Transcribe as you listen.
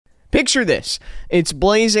Picture this. It's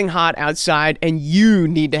blazing hot outside and you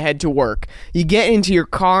need to head to work. You get into your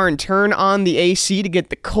car and turn on the AC to get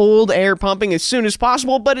the cold air pumping as soon as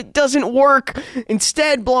possible, but it doesn't work.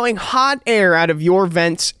 Instead, blowing hot air out of your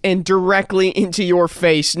vents and directly into your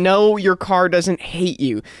face. No, your car doesn't hate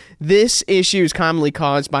you. This issue is commonly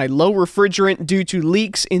caused by low refrigerant due to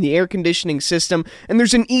leaks in the air conditioning system, and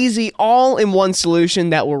there's an easy all-in-one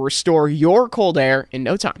solution that will restore your cold air in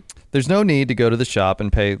no time. There's no need to go to the shop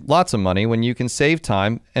and pay lots of money when you can save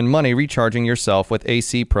time and money recharging yourself with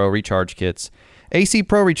AC Pro Recharge Kits. AC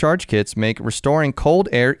Pro Recharge Kits make restoring cold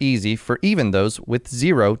air easy for even those with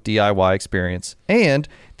zero DIY experience. And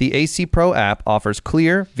the AC Pro app offers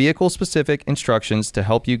clear, vehicle-specific instructions to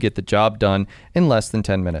help you get the job done in less than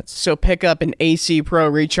 10 minutes. So pick up an AC Pro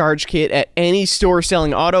Recharge Kit at any store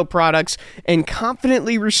selling auto products and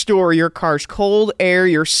confidently restore your car's cold air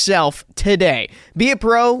yourself today. Be a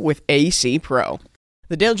pro with AC Pro.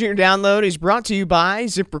 The Dale Jr. Download is brought to you by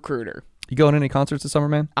ZipRecruiter. You going to any concerts this summer,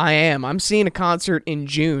 man? I am. I'm seeing a concert in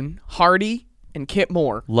June. Hardy and Kip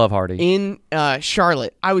Moore. Love Hardy. In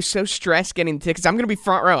Charlotte. I was so stressed getting the tickets. I'm going to be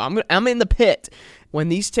front row. I'm in the pit. When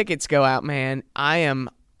these tickets go out, man, I am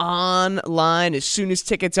online as soon as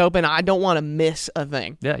tickets open. I don't want to miss a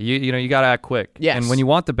thing. Yeah, you got to act quick. Yes. And when you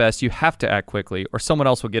want the best, you have to act quickly or someone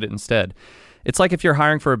else will get it instead. It's like if you're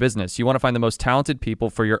hiring for a business, you want to find the most talented people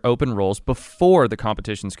for your open roles before the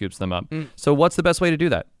competition scoops them up. So what's the best way to do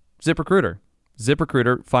that? ZipRecruiter.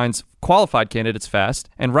 ZipRecruiter finds qualified candidates fast,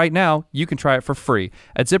 and right now, you can try it for free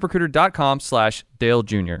at ZipRecruiter.com/Dale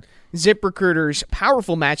Jr. ZipRecruiter's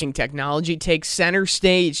powerful matching technology takes center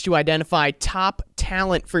stage to identify top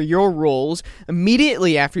talent for your roles.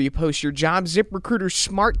 Immediately after you post your job, ZipRecruiter's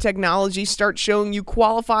smart technology starts showing you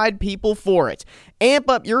qualified people for it. Amp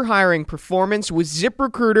up your hiring performance with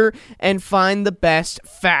ZipRecruiter and find the best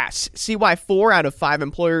fast. See why 4 out of 5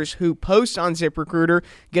 employers who post on ZipRecruiter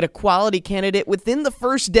get a quality candidate within the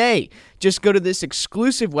first day. Just go to this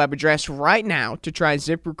exclusive web address right now to try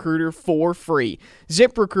ZipRecruiter for free.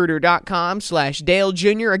 ZipRecruiter.com/Dale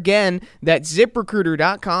Jr. Again, that's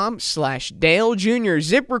ZipRecruiter.com/Dale Jr.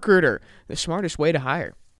 ZipRecruiter, the smartest way to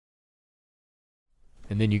hire.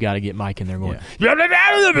 And then you got to get Mike in there going, Shane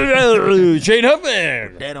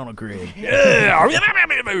Huffman. Dad on a grid.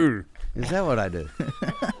 Is that what I do?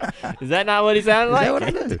 Is that not what he sounded like? Is that what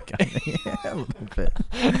I do? Yeah, a little bit.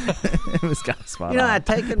 It was kind of spot You know, on. I'd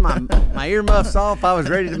taken my earmuffs off. I was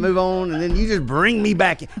ready to move on, and then you just bring me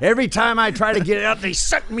back in. Every time I try to get it out, they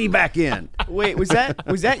suck me back in. Wait, was that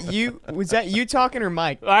you? Was that you talking or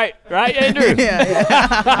Mike? Right, Andrew?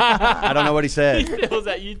 Yeah. I don't know what he said. Was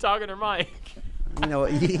that you talking or Mike?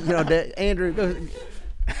 Andrew, go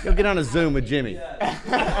get on a Zoom with Jimmy. What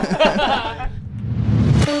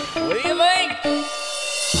do you think?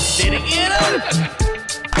 Did it get him?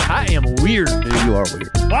 I am weird, dude. You are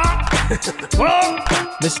weird.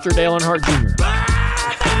 Mr. Dale Earnhardt Jr.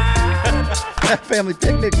 Family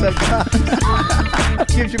picnic sometimes.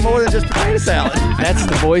 Gives you more than just potato salad. That's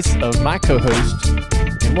the voice of my co-host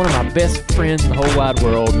and one of my best friends in the whole wide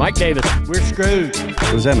world, Mike Davis. We're screwed.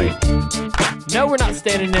 What does that mean? No, we're not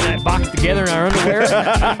standing in that box together in our underwear.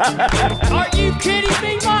 Are you kidding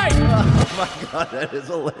me, Mike? Oh, my God, that is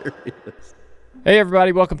hilarious. Hey,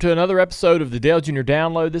 everybody. Welcome to another episode of the Dale Jr.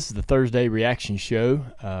 Download. This is the Thursday reaction show.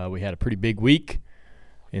 We had a pretty big week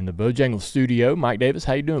in the Bojangles studio. Mike Davis,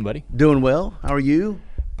 how you doing, buddy? Doing well. How are you?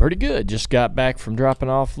 Pretty good. Just got back from dropping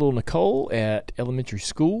off little Nicole at elementary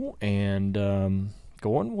school and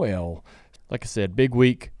going well. Like I said, big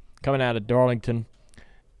week coming out of Darlington.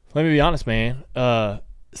 Let me be honest, man.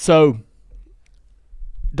 So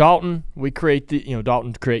Dalton,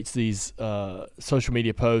 Dalton creates these social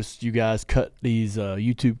media posts. You guys cut these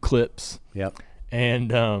YouTube clips. Yep.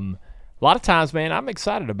 And a lot of times, man, I'm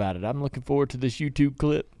excited about it. I'm looking forward to this YouTube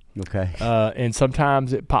clip. Okay. And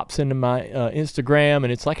sometimes it pops into my Instagram,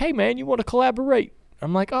 and it's like, hey, man, you want to collaborate?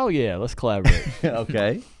 I'm like, oh, yeah, let's collaborate.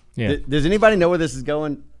 Okay. Yeah. Does anybody know where this is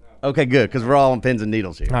going? Okay, good, because we're all on pins and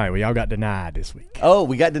needles here. All right, well, y'all got denied this week. Oh,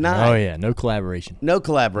 we got denied? Oh, yeah, no collaboration. No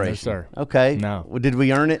collaboration? No, sir. Okay. No. Well, did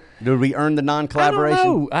we earn it? Did we earn the non-collaboration? I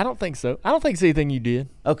don't know. I don't think so. I don't think it's anything you did.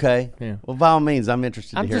 Okay. Yeah. Well, by all means, I'm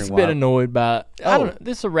interested I'm in hearing just a why. bit annoyed by I don't know.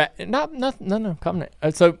 This is a rat. No, come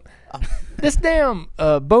on. So this damn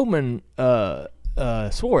Bowman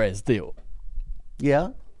Suarez deal. Yeah.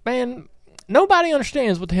 Man, nobody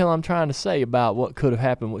understands what the hell I'm trying to say about what could have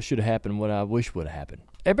happened, what should have happened, what I wish would have happened.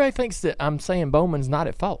 Everybody thinks that I'm saying Bowman's not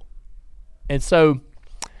at fault. And so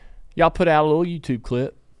y'all put out a little YouTube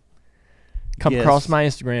clip, come across my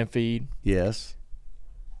Instagram feed. Yes.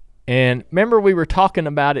 And remember we were talking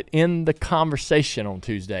about it in the conversation on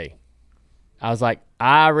Tuesday. I was like,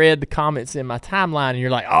 I read the comments in my timeline, and you're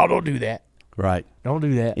like, oh, don't do that. Right. Don't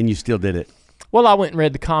do that. And you still did it. Well, I went and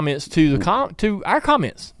read the comments to to our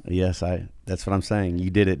comments. Yes, that's what I'm saying. You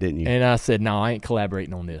did it, didn't you? And I said, no, I ain't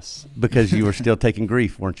collaborating on this. Because you were still taking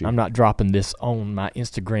grief, weren't you? I'm not dropping this on my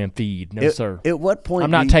Instagram feed. No, sir. At what point?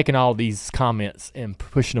 I'm not taking all these comments and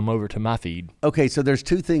pushing them over to my feed. Okay, so there's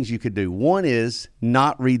two things you could do. One is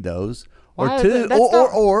not read those. Why? Or two,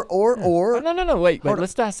 or. Oh, no. Wait.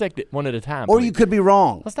 Let's dissect it one at a time. Or please. you could be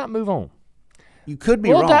wrong. Let's not move on. You could be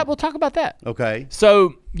wrong. We'll talk about that. Okay.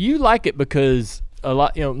 So you like it because a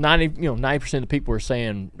lot, 90% of the people are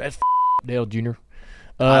saying that's Dale Jr.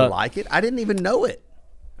 I like it. I didn't even know it.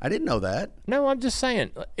 I didn't know that. No, I'm just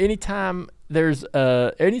saying. Anytime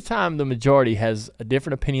the majority has a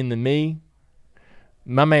different opinion than me,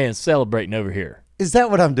 my man's celebrating over here. Is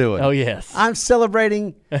that what I'm doing? Oh yes, I'm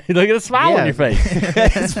celebrating. Look at the smile on your face.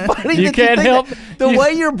 It's funny. You can't help the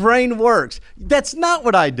way your brain works. That's not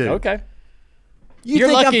what I do. Okay. You're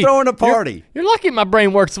think lucky. I'm throwing a party? You're lucky my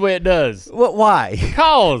brain works the way it does. What? Why?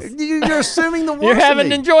 Cause you're assuming the worst. you're having of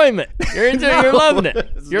me. enjoyment. You're No, loving it.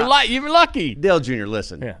 it's You're lucky. Dale Jr.,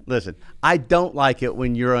 listen. Yeah. Listen. I don't like it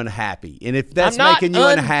when you're unhappy, and if that's I'm not making you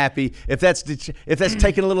unhappy, if that's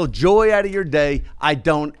taking a little joy out of your day, I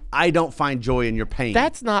don't find joy in your pain.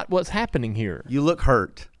 That's not what's happening here. You look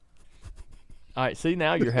hurt. All right, see,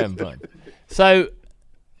 now you're having fun. So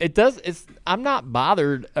I'm not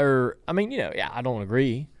bothered, or I don't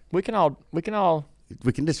agree. We can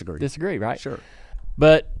disagree, right? Sure.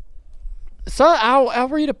 But so I'll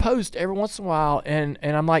read a post every once in a while, and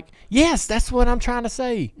I'm like, yes, that's what I'm trying to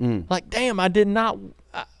say. Like, damn, I don't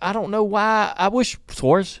know why. I wish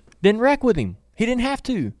Suarez didn't wreck with him. He didn't have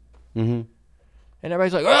to. Mm-hmm. And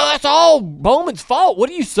everybody's like, well, that's all Bowman's fault. What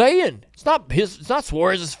are you saying? It's not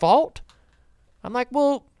Suarez's fault. I'm like,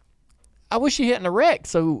 well, I wish he hadn't wrecked.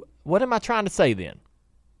 So what am I trying to say then?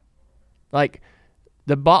 Like,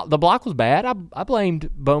 the block was bad. I blamed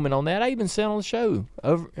Bowman on that. I even said on the show,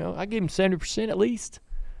 I gave him 70% at least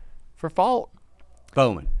for fault.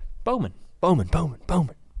 Bowman. 70%.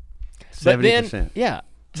 But then, yeah.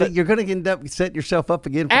 So you're going to end up setting yourself up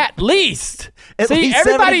again. At least. At least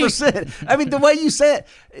everybody. 70%. I mean, the way you said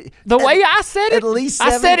it. The way I said it. At least 70%.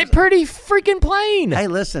 I said it pretty freaking plain. Hey,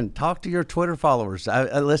 listen. Talk to your Twitter followers.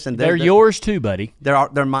 Listen. They're yours too, buddy.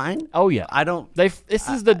 They're mine? Oh, yeah. I don't. This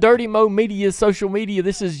is the Dirty Mo media, social media.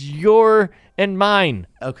 This is your and mine.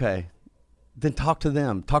 Okay. Then talk to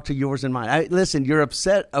them. Talk to yours and mine. Listen, you're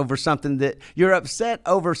upset over something They're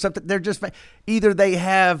just either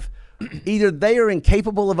they are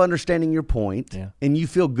incapable of understanding your point, and you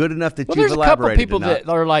feel good enough that you've elaborated enough. There's a couple people that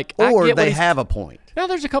are like, or they have a point. No,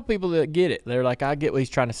 there's a couple people that get it. They're like, I get what he's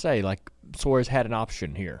trying to say. Like, Suarez had an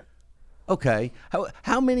option here. Okay.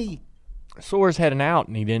 How many? Suarez had an out,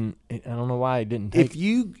 and he didn't. I don't know why he didn't take.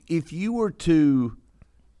 If you were to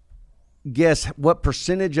guess what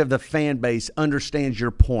percentage of the fan base understands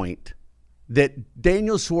your point, that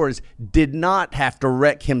Daniel Suarez did not have to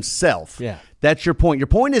wreck himself. Yeah. That's your point. Your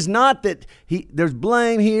point is not that there's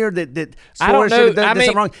blame here, that Suarez should have done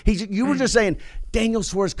something wrong. You were just saying Daniel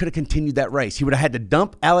Suarez could have continued that race. He would have had to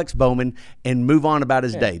dump Alex Bowman and move on about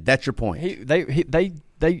his day. That's your point.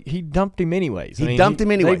 He dumped him anyways. He dumped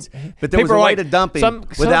him anyways. But there was a way to dump him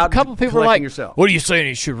without a couple people are like, yourself. What are you saying?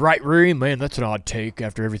 He should right rear him? Man, that's an odd take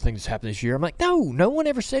after everything that's happened this year. I'm like, no one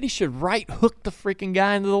ever said he should right hook the freaking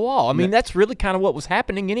guy into the wall. I mean, that's really kind of what was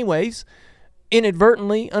happening anyways,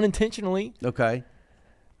 inadvertently, unintentionally. Okay.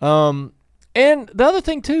 And the other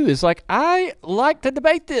thing, too, is like, I like to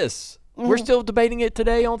debate this. Mm-hmm. We're still debating it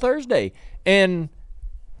today on Thursday. And,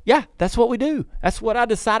 yeah, that's what we do. That's what I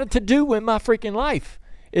decided to do in my freaking life,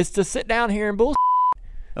 is to sit down here and bullshit.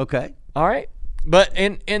 Okay. All right. But,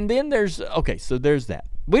 and then there's that.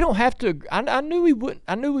 We don't have to, I knew we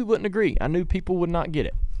wouldn't agree. I knew people would not get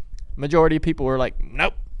it. Majority of people were like,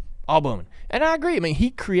 nope, all Bowman. And I agree. I mean, he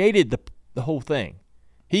created the whole thing.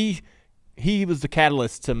 He was the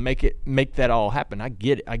catalyst to make that all happen. I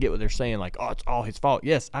get it. I get what they're saying. Like, oh, it's all his fault.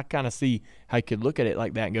 Yes, I kind of see how you could look at it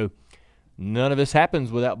like that and go, none of this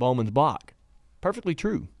happens without Bowman's block. Perfectly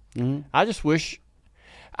true. Mm-hmm. I just wish,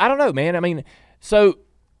 I don't know, man. I mean, so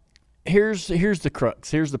here's the crux.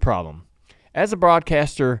 Here's the problem. As a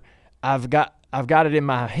broadcaster, I've got it in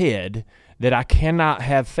my head that I cannot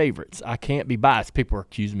have favorites. I can't be biased. People are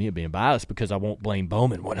accusing me of being biased because I won't blame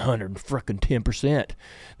Bowman 110%.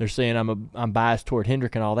 They're saying I'm biased toward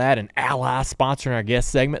Hendrick and all that. And Ally sponsoring our guest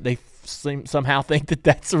segment, they somehow think that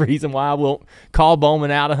that's the reason why I won't call Bowman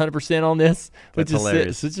out 100% on this, which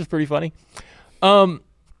is pretty funny. I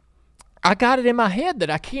got it in my head that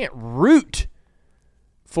I can't root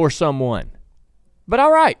for someone. But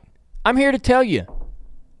all right, I'm here to tell you,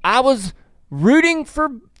 I was rooting for.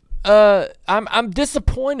 I'm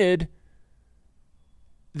disappointed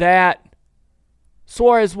that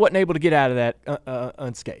Suarez wasn't able to get out of that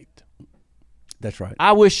unscathed. That's right.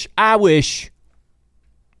 I wish,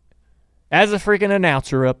 as a freaking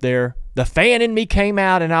announcer up there, the fan in me came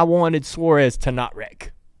out and I wanted Suarez to not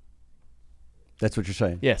wreck. That's what you're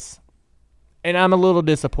saying. Yes. And I'm a little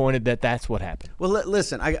disappointed that that's what happened. Well,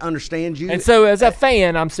 listen, I understand you. And so as a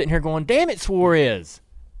fan, I'm sitting here going, damn it, Suarez.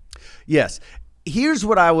 Yes. Here's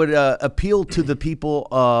what I would appeal to the people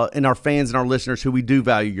and our fans and our listeners who we do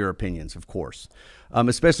value your opinions, of course,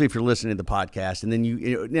 especially if you're listening to the podcast. And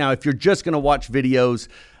then now, if you're just going to watch videos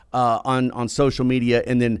on social media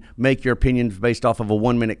and then make your opinions based off of a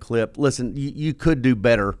 1-minute clip, listen, you could do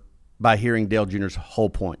better by hearing Dale Jr.'s whole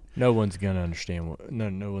point. No one's going to understand.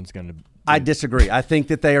 No one's going to. I disagree. I think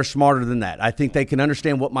that they are smarter than that. I think they can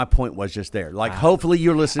understand what my point was just there. Like, hopefully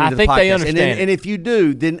you're listening to the podcast. I think they understand. And if you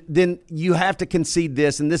do, then you have to concede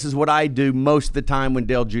this, and this is what I do most of the time when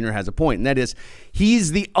Dale Jr. has a point, and that is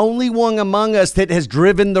he's the only one among us that has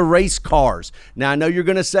driven the race cars. Now, I know you're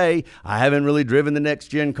going to say, I haven't really driven the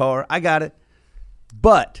next-gen car. I got it.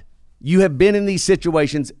 But you have been in these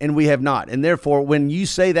situations, and we have not. And therefore, when you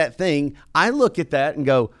say that thing, I look at that and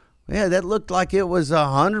go, yeah, that looked like it was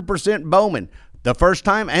 100% Bowman the first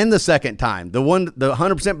time and the second time. The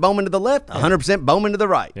 100% Bowman to the left, 100% Bowman to the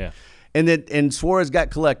right. Yeah. And Suarez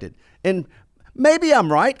got collected. And maybe I'm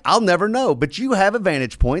right. I'll never know. But you have a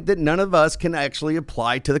vantage point that none of us can actually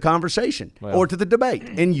apply to the conversation or to the debate.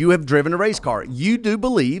 And you have driven a race car. You do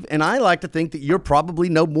believe, and I like to think that you're probably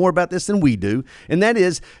know more about this than we do, and that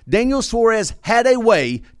is Daniel Suarez had a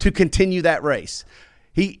way to continue that race.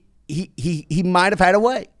 He might have had a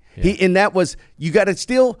way. Yeah. And that was, you got to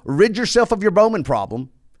still rid yourself of your Bowman problem,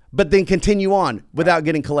 but then continue on without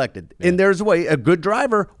getting collected. Yeah. And there's a way a good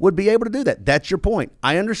driver would be able to do that. That's your point.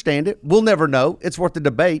 I understand it. We'll never know. It's worth the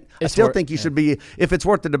debate. I still think you should be, if it's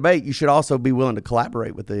worth the debate, you should also be willing to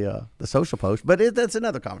collaborate with the social post. But that's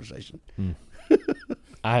another conversation.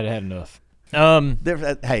 I had enough.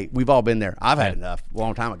 Hey, we've all been there. I've had enough a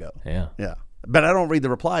long time ago. Yeah. Yeah. But I don't read the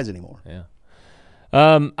replies anymore. Yeah.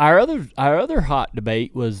 Our other hot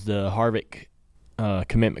debate was the Harvick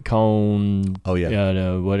commitment cone. Oh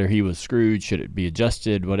yeah, whether he was screwed, should it be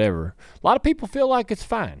adjusted, whatever. A lot of people feel like it's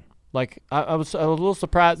fine. Like I was a little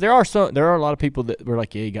surprised. There are a lot of people that were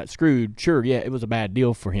like, yeah, he got screwed. Sure, yeah, it was a bad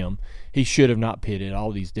deal for him. He should have not pitted.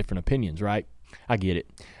 All these different opinions, right? I get it.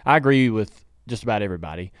 I agree with just about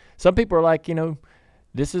everybody. Some people are like,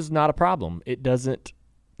 this is not a problem. It doesn't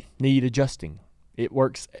need adjusting. It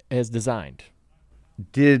works as designed.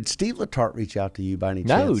 Did Steve Letarte reach out to you by any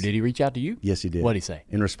chance? No. Did he reach out to you? Yes, he did. What did he say?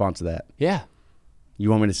 In response to that? Yeah. You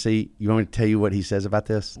want me to tell you what he says about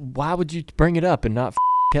this? Why would you bring it up and not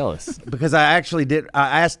tell us? Because I actually did.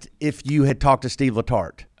 I asked if you had talked to Steve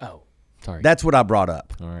Letarte. Oh, sorry. That's what I brought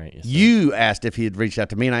up. All right. Yes, you asked if he had reached out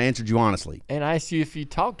to me, and I answered you honestly. And I asked you if you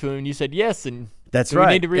talked to him, and you said yes. And that's right.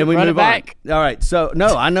 We need to run it back. All right. So,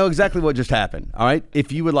 no, I know exactly what just happened. All right.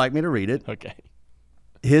 If you would like me to read it. Okay.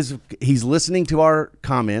 He's listening to our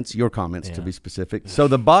comments, your comments to be specific. So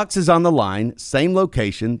the box is on the line, same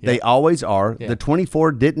location. They always are. The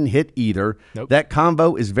 24 didn't hit either. Nope. That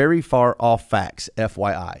combo is very far off facts,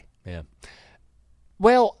 FYI. Yeah.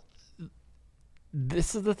 Well,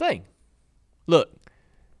 this is the thing. Look,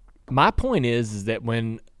 my point is that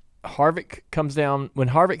when Harvick comes down, when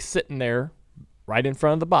Harvick's sitting there right in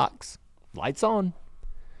front of the box, lights on,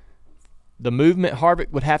 the movement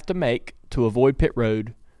Harvick would have to make to avoid pit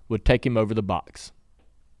road would take him over the box,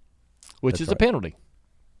 which is a penalty.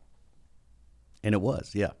 And it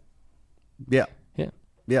was, yeah. Yeah. Yeah.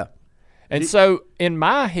 Yeah. And so in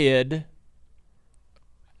my head,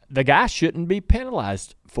 the guy shouldn't be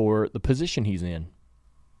penalized for the position he's in.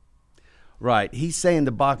 Right. He's saying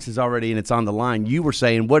the box is already and it's on the line. You were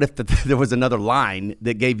saying, what if there was another line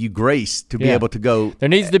that gave you grace to be able to go? There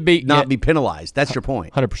needs to be not be penalized. That's your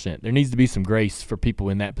point. 100%. There needs to be some grace for people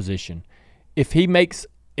in that position. If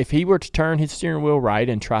he were to turn his steering wheel right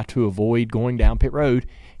and try to avoid going down pit road,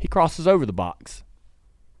 he crosses over the box.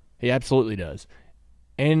 He absolutely does.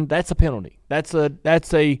 And that's a penalty. That's a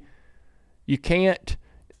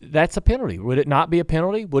penalty. Would it not be a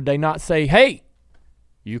penalty? Would they not say, "Hey,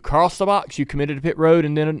 you crossed the box, you committed to pit road,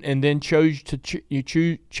 and then chose to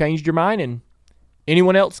changed your mind, and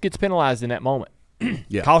anyone else gets penalized in that moment,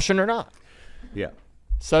 caution or not." Yeah.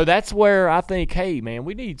 So that's where I think, hey, man,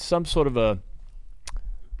 we need some sort of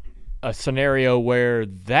a scenario where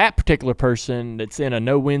that particular person that's in a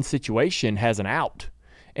no-win situation has an out,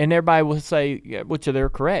 and everybody will say, yeah, which they're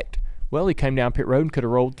correct. Well, he came down pit road and could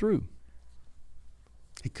have rolled through.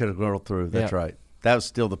 He could have rolled through. That's right. That was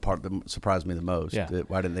still the part that surprised me the most. Yeah.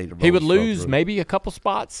 Why didn't they? He would roll lose through? maybe a couple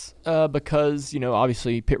spots because,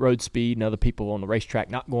 obviously pit road speed and other people on the racetrack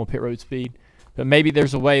not going pit road speed. But maybe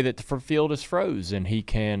there's a way that the field is froze and he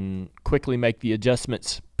can quickly make the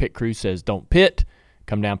adjustments. Pit crew says don't pit,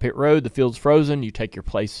 come down pit road, the field's frozen, you take your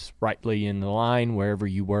place rightly in the line wherever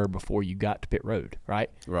you were before you got to pit road, right?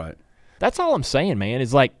 Right. That's all I'm saying, man,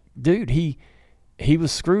 is like, dude, he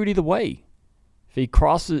was screwed either way. If he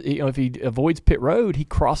crosses, if he avoids pit road, he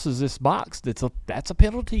crosses this box. That's a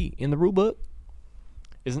penalty in the rule book.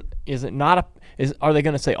 Is it not a? Are they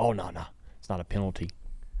going to say, oh no, it's not a penalty?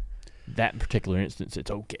 That particular instance,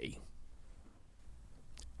 it's okay.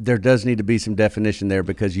 There does need to be some definition there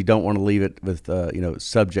because you don't want to leave it with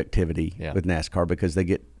subjectivity with NASCAR because they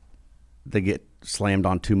get slammed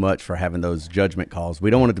on too much for having those judgment calls. We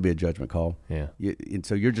don't want it to be a judgment call. Yeah. And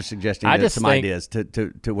so you're just suggesting some think, ideas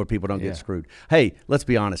to where people don't get screwed. Hey, let's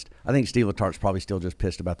be honest. I think Steve Letart's probably still just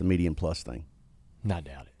pissed about the median plus thing. I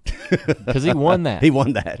doubt it. Because he won that. He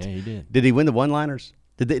won that. Yeah, he did. Did he win the one-liners?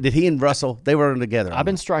 Did he and Russell, they were together? I've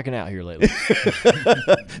been striking out here lately.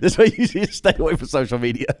 This way you need to stay away from social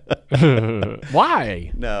media.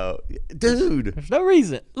 Why? No. Dude. There's no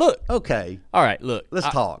reason. Look. Okay. All right, look. Let's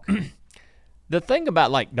talk. The thing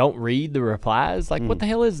about, don't read the replies, what the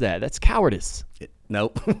hell is that? That's cowardice.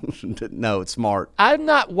 Nope. No, it's smart.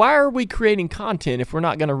 Why are we creating content if we're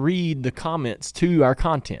not going to read the comments to our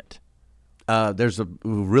content? There's a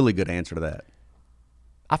really good answer to that.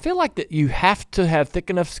 I feel like that you have to have thick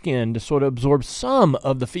enough skin to sort of absorb some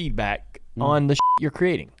of the feedback on the you're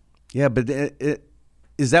creating. Yeah, but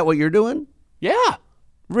is that what you're doing? Yeah.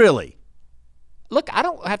 Really? Look, I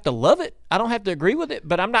don't have to love it. I don't have to agree with it,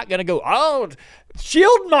 but I'm not going to go, oh,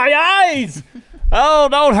 shield my eyes. Oh,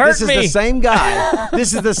 don't hurt me. This is the same guy.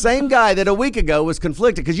 This is the same guy that a week ago was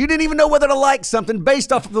conflicted because you didn't even know whether to like something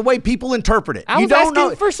based off of the way people interpret it. I you was don't asking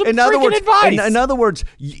know. for some in other freaking words, advice. In other words,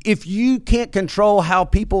 if you can't control how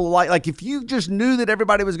people like if you just knew that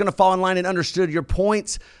everybody was going to fall in line and understood your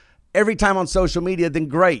points every time on social media, then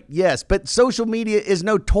great, yes. But social media is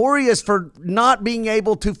notorious for not being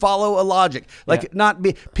able to follow a logic.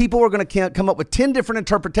 People are going to come up with 10 different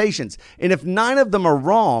interpretations. And if 9 of them are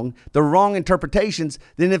wrong, the wrong interpretations,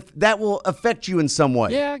 then if that will affect you in some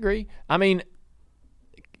way. Yeah, I agree. I mean,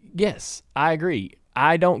 yes, I agree.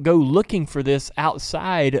 I don't go looking for this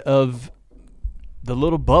outside of the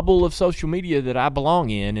little bubble of social media that I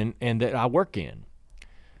belong in and that I work in.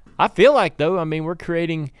 I feel like, though, I mean, we're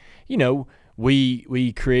creating,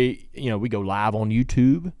 we create, we go live on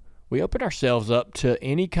YouTube. We open ourselves up to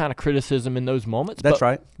any kind of criticism in those moments. That's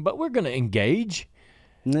right. But we're going to engage.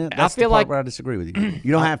 Nah, that's the part where I disagree with you.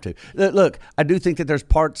 You don't have to. Look, I do think that there's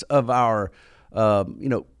parts of our,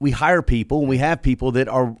 we hire people and we have people that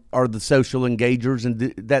are the social engagers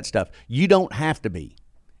and that stuff. You don't have to be.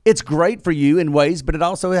 It's great for you in ways, but it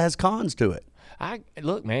also has cons to it.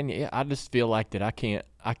 Look, man, yeah, I just feel like that I can't,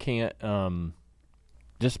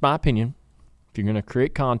 just my opinion, if you're going to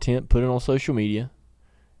create content, put it on social media,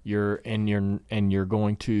 you're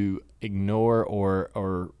going to ignore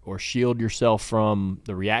or shield yourself from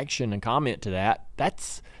the reaction and comment to that,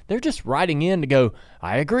 they're just writing in to go,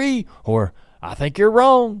 I agree, or I think you're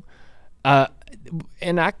wrong.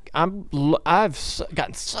 And I've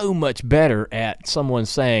gotten so much better at someone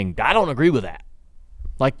saying, I don't agree with that.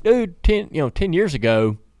 Like, dude, 10 years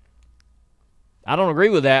ago, I don't agree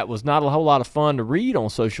with that was not a whole lot of fun to read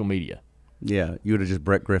on social media. Yeah, you would have just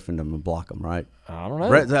Brett Griffined them and block them, right? I don't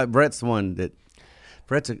know. Brett's the one that.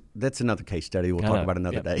 That's another case study we'll talk about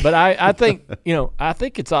another day. But I think I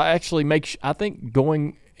think it's actually I think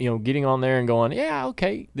going getting on there and going, yeah,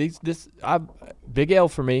 okay, big L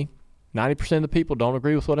for me. 90% of the people don't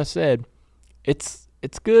agree with what I said. It's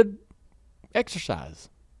good exercise.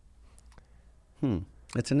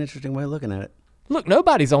 That's an interesting way of looking at it. Look,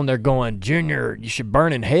 nobody's on there going, Junior, you should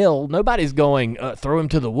burn in hell. Nobody's going, throw him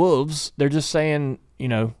to the wolves. They're just saying,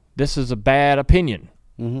 this is a bad opinion.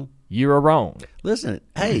 Mm-hmm. You're wrong. Listen,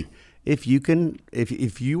 hey, if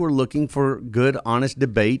you were looking for good, honest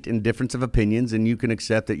debate and difference of opinions, and you can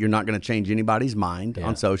accept that you're not going to change anybody's mind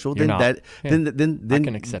on social, then I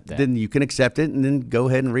can accept that. Then you can accept it, and then go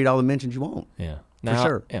ahead and read all the mentions you want. Yeah, for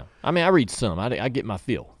sure. Yeah, I mean, I read some. I get my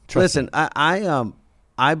feel. Listen,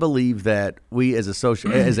 I believe that we as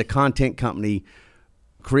a content company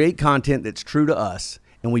create content that's true to us,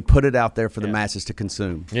 and we put it out there for the masses to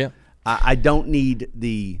consume. Yeah. I don't need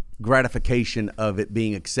the gratification of it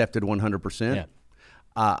being accepted 100%. Yeah.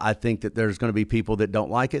 I think that there's going to be people that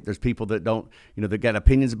don't like it. There's people that don't, that got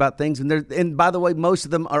opinions about things. And by the way, most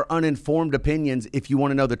of them are uninformed opinions if you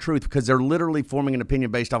want to know the truth, because they're literally forming an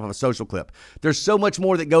opinion based off of a social clip. There's so much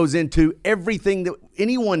more that goes into everything that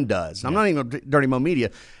anyone does. I'm not even Dirty Mo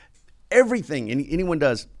Media. Everything anyone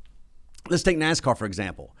does. Let's take NASCAR, for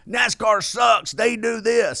example. NASCAR sucks. They do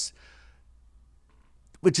this,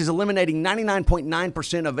 which is eliminating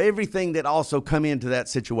 99.9% of everything that also come into that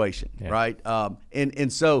situation, right?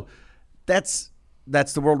 And so that's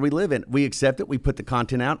the world we live in. We accept it. We put the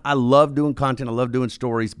content out. I love doing content. I love doing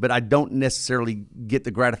stories, but I don't necessarily get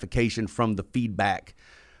the gratification from the feedback.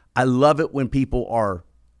 I love it when people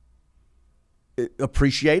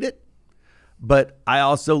appreciate it, but I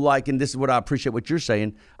also like, and this is what I appreciate what you're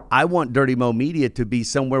saying, I want Dirty Mo Media to be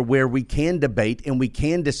somewhere where we can debate and we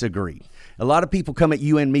can disagree. A lot of people come at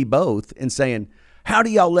you and me both and saying, how do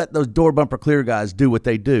y'all let those door bumper clear guys do what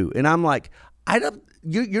they do? And I'm like,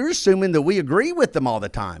 you're assuming that we agree with them all the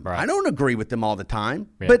time. Right. I don't agree with them all the time,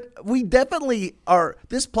 but we definitely are.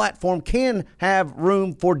 This platform can have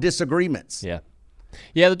room for disagreements. Yeah.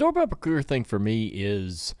 Yeah. The door bumper clear thing for me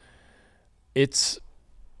is it's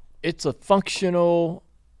a functional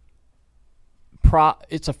product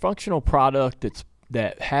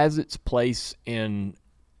that has its place in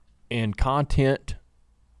content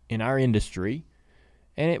in our industry,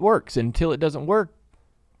 and it works. Until it doesn't work,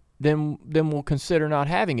 then we'll consider not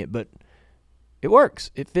having it. But it works.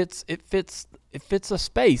 It fits a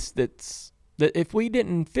space that if we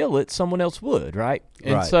didn't fill it, someone else would, right?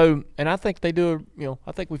 And so, and I think they do.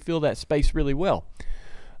 I think we fill that space really well.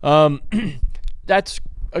 That's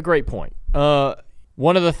a great point.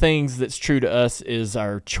 One of the things that's true to us is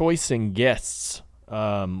our choice in guests.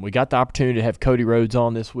 We got the opportunity to have Cody Rhodes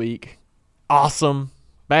on this week. Awesome.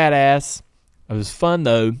 Badass. It was fun,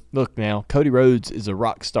 though. Look now, Cody Rhodes is a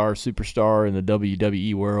rock star, superstar in the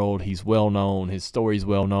WWE world. He's well-known. His story's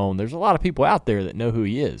well-known. There's a lot of people out there that know who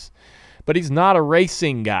he is. But he's not a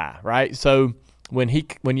racing guy, right? So when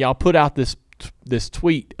y'all put out this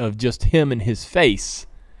tweet of just him and his face,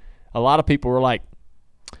 a lot of people were like,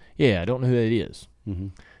 yeah, I don't know who that is.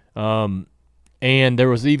 Mm-hmm. And there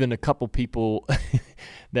was even a couple people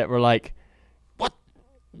that were like, what?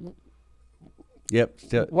 Yep.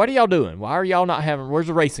 What are y'all doing? Why are y'all not having – where's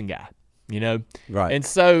the racing guy? Right. And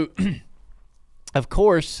so, of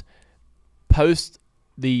course, post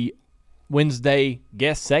the Wednesday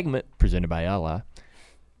guest segment presented by Ally,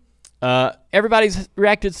 everybody's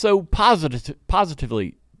reacted so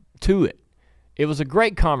positively to it. It was a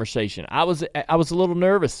great conversation. I was a little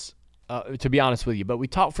nervous, to be honest with you, but we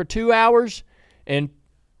talked for 2 hours, and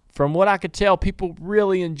from what I could tell, people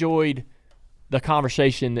really enjoyed the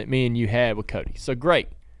conversation that me and you had with Cody. So great,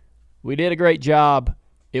 we did a great job.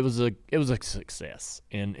 It was a success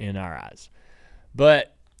in our eyes.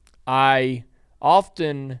 But I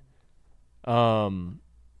often wonder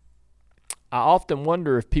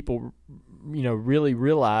if people, really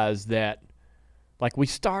realize that. Like, we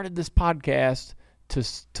started this podcast to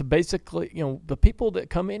basically, the people that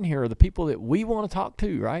come in here are the people that we want to talk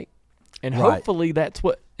to, right? And hopefully that's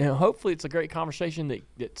what, hopefully it's a great conversation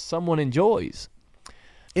that someone enjoys.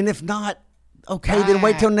 And if not, okay, then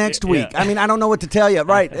wait till next week. I mean, I don't know what to tell you,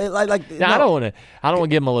 right? I don't want to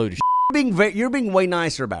give them a load of shit. You're being way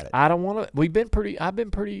nicer about it. I don't want to. I've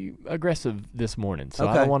been pretty aggressive this morning, so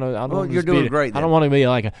okay. I don't want to. Well, you're doing great. I don't want to be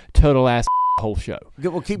like a total ass whole show. Good,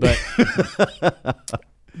 we'll keep.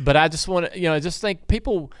 But I just want to, I just think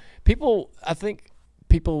people. I think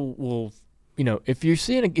people will, if you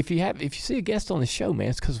see a guest on the show, man,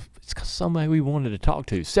 it's because somebody we wanted to talk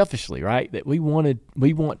to selfishly, right? That we want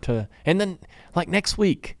to, and then like next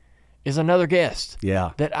week is another guest.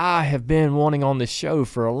 Yeah. That I have been wanting on this show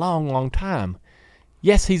for a long, long time.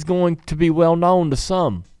 Yes, he's going to be well known to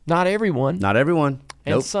some, not everyone. Not everyone.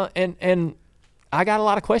 And nope. And I got a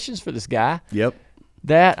lot of questions for this guy. Yep.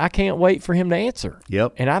 That I can't wait for him to answer.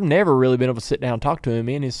 Yep. And I've never really been able to sit down and talk to him.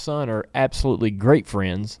 Me and his son are absolutely great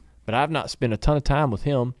friends, but I've not spent a ton of time with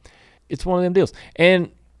him. It's one of them deals. And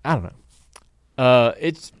I don't know.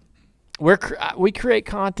 We create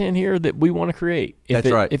content here that we want to create. That's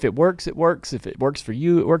right. If it works, it works. If it works for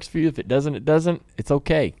you, it works for you. If it doesn't, it doesn't. It's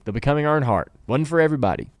okay. The Becoming Earnhardt wasn't for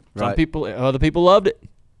everybody. Some people, other people loved it.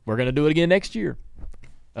 We're going to do it again next year.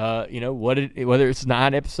 Whether it's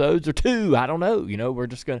 9 episodes or 2, I don't know. We're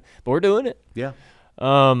just going to, but we're doing it. Yeah.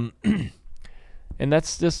 And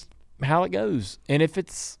that's just how it goes. And if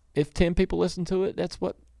 10 people listen to it, that's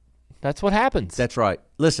what happens. That's right.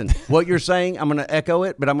 Listen, what you're saying, I'm going to echo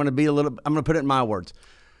it, but I'm going to put it in my words.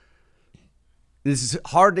 This is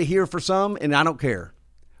hard to hear for some, and I don't care.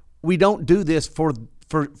 We don't do this for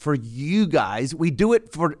for you guys. We do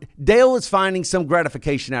it for Dale is finding some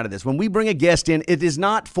gratification out of this. When we bring a guest in, it is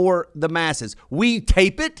not for the masses. We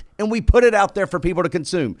tape it and we put it out there for people to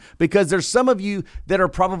consume because there's some of you that are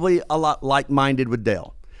probably a lot like-minded with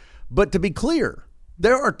Dale. But to be clear,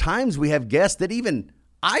 there are times we have guests that even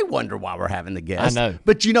I wonder why we're having the guest. I know.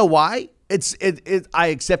 But you know why? I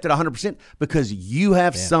accept it 100% because you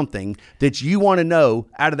have something that you want to know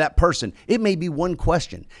out of that person. It may be one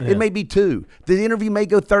question. It may be two. The interview may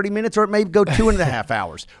go 30 minutes or it may go 2.5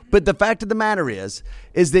 hours. But the fact of the matter is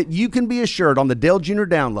that you can be assured on the Dale Jr.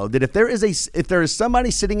 download that if there is somebody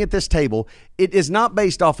sitting at this table, it is not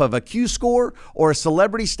based off of a Q score or a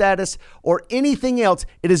celebrity status or anything else.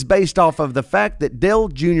 It is based off of the fact that Dale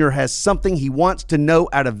Jr. has something he wants to know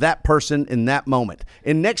out of that person in that moment.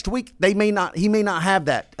 And next week, he may not have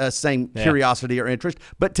that same curiosity or interest,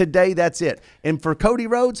 but today that's it. And for Cody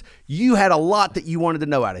Rhodes, you had a lot that you wanted to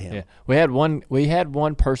know out of him. Yeah, we had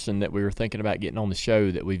one person that we were thinking about getting on the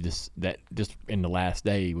show that just in the last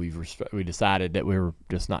day we decided that we were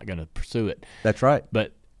just not going to pursue it. That's right.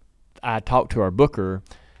 But I talked to our booker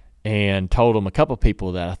and told him a couple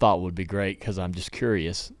people that I thought would be great because I'm just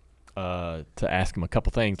curious to ask him a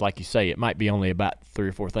couple things. Like you say, it might be only about 3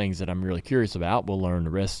 or 4 things that I'm really curious about. We'll learn the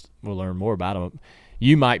rest. We'll learn more about them.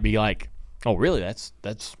 You might be like, "Oh, really? That's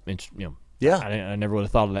interesting." Yeah. I never would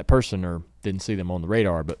have thought of that person or didn't see them on the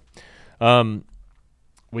radar. But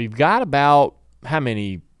we've got about how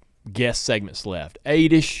many guest segments left?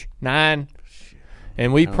 8-ish, 9,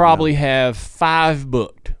 and we probably have 5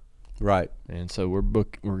 booked. Right. And so we're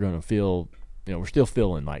going to fill. We're still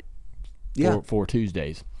filling like 4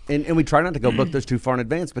 Tuesdays. And we try not to go book those too far in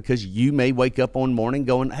advance because you may wake up one morning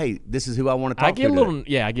going, "Hey, this is who I want to talk to."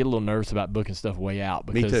 I get a little nervous about booking stuff way out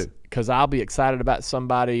because Me too. Because I'll be excited about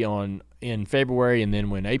somebody in February, and then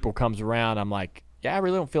when April comes around, I'm like, yeah, I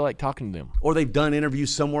really don't feel like talking to them. Or they've done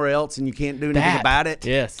interviews somewhere else and you can't do anything about it.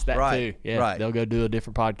 Yes, that Right, too. Yeah, right. They'll go do a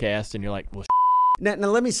different podcast, and you're like, well, Now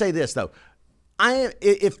let me say this though.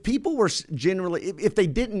 If people were generally, if they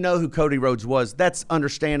didn't know who Cody Rhodes was, that's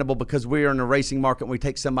understandable because we're in a racing market and we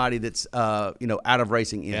take somebody that's out of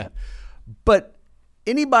racing in. Yeah. But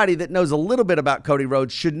anybody that knows a little bit about Cody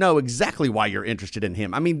Rhodes should know exactly why you're interested in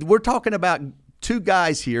him. I mean, we're talking about 2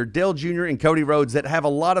 guys here, Dale Jr. and Cody Rhodes, that have a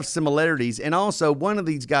lot of similarities. And also one of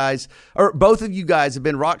these guys, or both of you guys, have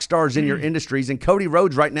been rock stars in your industries. And Cody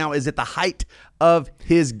Rhodes right now is at the height of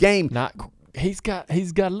his game. He's got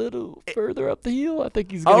a little further up the hill. I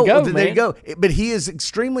think he's going to go, man. There you go. But he is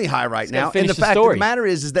extremely high right now. And the fact of the matter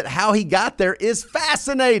is that how he got there is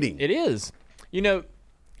fascinating. It is.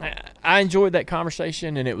 I enjoyed that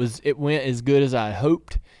conversation, and it went as good as I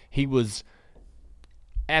hoped. He was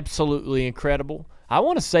absolutely incredible. I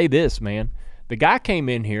want to say this, man. The guy came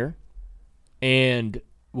in here and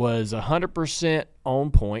was 100%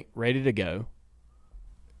 on point, ready to go.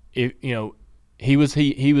 He was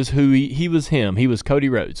him. He was Cody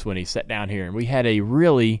Rhodes when he sat down here, and we had a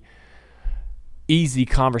really easy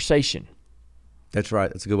conversation. That's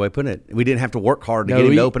right. That's a good way of putting it. We didn't have to work hard to get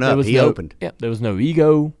him to open up. He opened. Yeah, there was no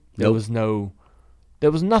ego. Nope.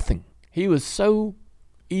 There was nothing. He was so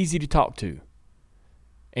easy to talk to.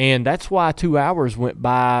 And that's why 2 hours went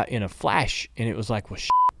by in a flash, and it was like, well,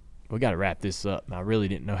 we got to wrap this up. And I really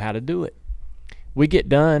didn't know how to do it. We get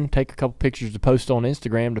done, take a couple pictures to post on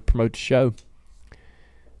Instagram to promote the show.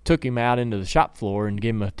 Took him out into the shop floor and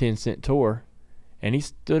gave him a 10-cent tour, and he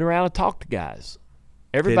stood around and talked to guys.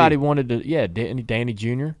 Everybody wanted to, Danny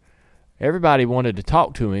Jr. Everybody wanted to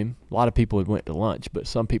talk to him. A lot of people had went to lunch, but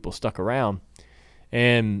some people stuck around.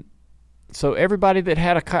 And so everybody that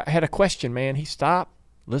had a question, man, he stopped,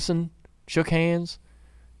 listened, shook hands,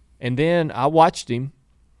 and then I watched him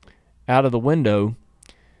out of the window.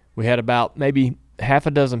 We had about maybe half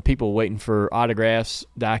a dozen people waiting for autographs,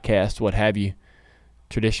 die-cast, what have you.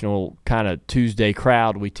 Traditional kind of Tuesday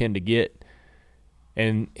crowd we tend to get.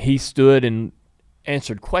 And he stood and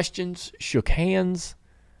answered questions, shook hands,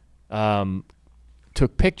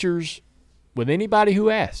 took pictures with anybody who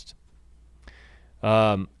asked.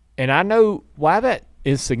 And I know why that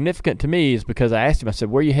is significant to me is because I asked him, I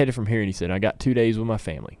said, where are you headed from here? And he said, I got 2 days with my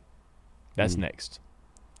family. That's next.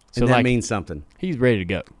 So and that means something. He's ready to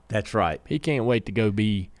go. That's right. He can't wait to go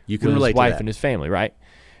be with relate his to wife that. and his family, right?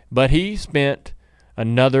 But he spent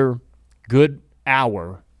another good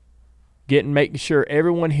hour making sure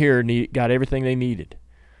everyone here got everything they needed.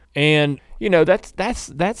 And,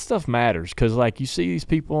 that stuff matters because, like, you see these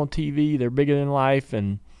people on TV, they're bigger than life,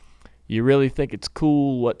 and you really think it's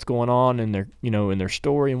cool what's going on in their, in their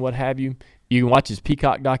story and what have you. You can watch his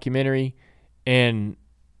Peacock documentary, and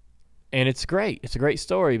it's great. It's a great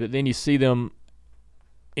story, but then you see them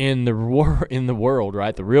in the world,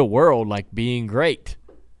 right? The real world, like being great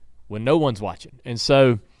when no one's watching. And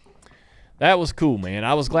so that was cool, man.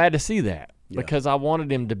 I was glad to see that because I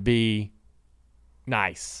wanted him to be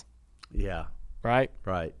nice. Yeah. Right?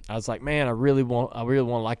 Right. I was like, man, I really want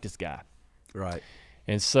to like this guy. Right.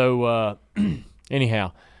 And so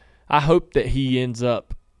anyhow, I hope that he ends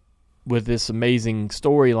up with this amazing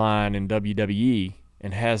storyline in WWE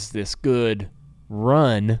and has this good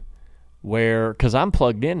run where, because I'm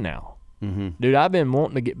plugged in now. Mm-hmm. Dude, I've been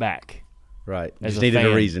wanting to get back. Right. You As just a needed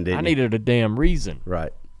fan. a reason, didn't you? I needed a damn reason.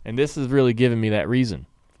 Right. And this is really giving me that reason.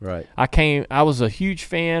 Right. I was a huge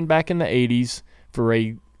fan back in the 80s for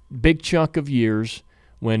a big chunk of years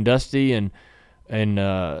when Dusty and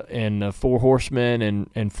the Four Horsemen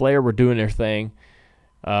and Flair were doing their thing.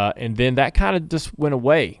 And then that kind of just went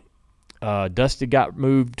away. Dusty got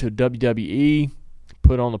moved to WWE,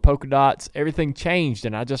 put on the polka dots. Everything changed,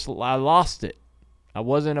 and I lost it. I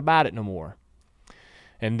wasn't about it no more.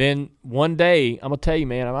 And then one day, I'm going to tell you,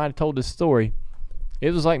 man, I might have told this story.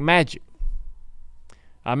 It was like magic.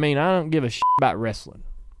 I mean, I don't give a shit about wrestling.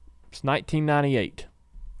 It's 1998.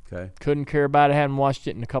 Okay. Couldn't care about it. Hadn't watched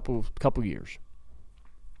it in a couple years.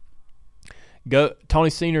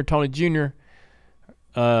 Tony Sr., Tony Jr.,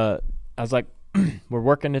 I was like, we're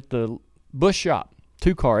working at the Bush shop,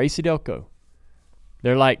 2-car, AC Delco.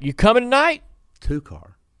 They're like, you coming tonight?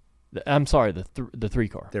 2-car. I'm sorry, the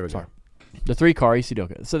 3-car. There we sorry. go. The 3-car AC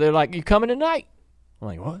Delco. So they're like, you coming tonight? I'm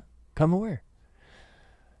like, what? Coming where?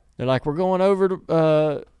 They're like, we're going over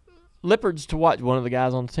to Lippards to watch one of the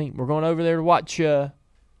guys on the team. We're going over there to watch wrestling.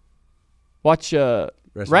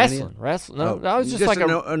 No, that was just like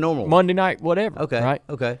a normal Monday night, whatever. Okay. Right?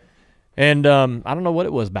 Okay. And I don't know what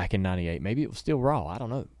it was back in 98. Maybe it was still Raw. I don't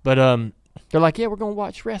know. But they're like, yeah, we're going to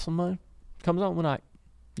watch wrestling, man. Comes on tonight.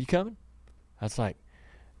 You coming? I was like,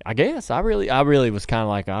 I guess. I really was kind of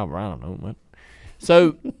like, I don't know, man.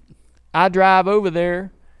 So I drive over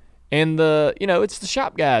there, and it's the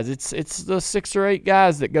shop guys. It's the 6 or 8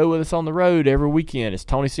 guys that go with us on the road every weekend. It's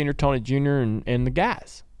Tony Sr., Tony Jr., and the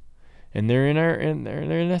guys. And they're in there, and they're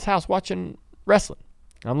in this house watching wrestling.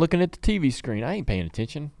 I'm looking at the TV screen. I ain't paying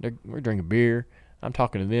attention. We're drinking beer. I'm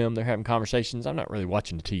talking to them. They're having conversations. I'm not really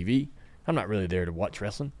watching the TV. I'm not really there to watch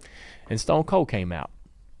wrestling. And Stone Cold came out.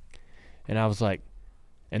 And I was like,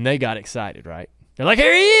 and they got excited, right? They're like,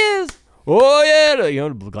 here he is. Oh, yeah.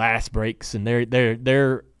 The glass breaks, and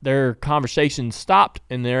their conversation stopped,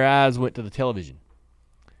 and their eyes went to the television.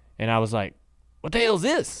 And I was like, what the hell is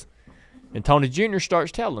this? And Tony Jr.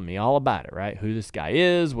 starts telling me all about it, right? Who this guy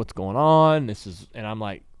is, what's going on. And I'm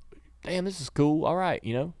like, damn, this is cool. All right,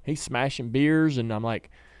 he's smashing beers, and I'm like,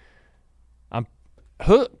 I'm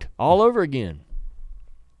hooked all over again.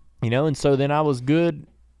 And so then I was good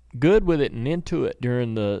with it and into it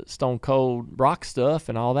during the Stone Cold Rock stuff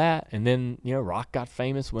and all that. And then, Rock got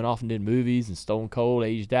famous, went off and did movies, and Stone Cold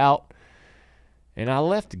aged out. And I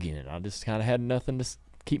left again. I just kind of had nothing to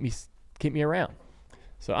keep me around.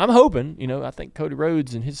 So I'm hoping, I think Cody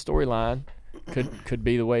Rhodes and his storyline could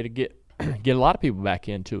be the way to get a lot of people back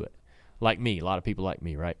into it. Like me, a lot of people like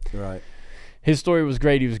me, right? Right. His story was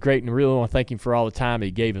great. He was great, and I really want to thank him for all the time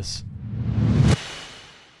he gave us.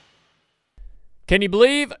 Can you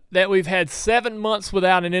believe that we've had 7 months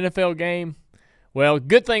without an NFL game? Well,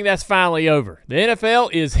 good thing that's finally over. The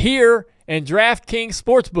NFL is here, and DraftKings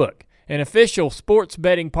Sportsbook, an official sports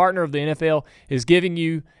betting partner of the NFL, is giving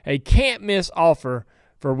you a can't-miss offer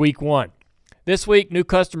for Week 1. This week, new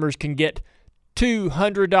customers can get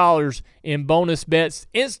 $200 in bonus bets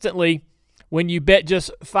instantly when you bet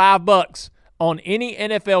just $5 on any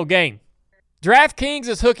NFL game. DraftKings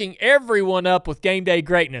is hooking everyone up with game day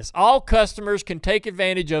greatness. All customers can take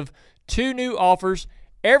advantage of 2 new offers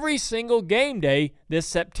every single game day this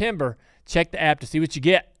September. Check the app to see what you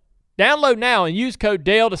get. Download now and use code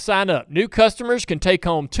DALE to sign up. New customers can take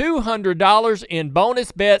home $200 in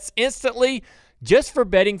bonus bets instantly just for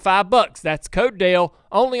betting $5. That's code DALE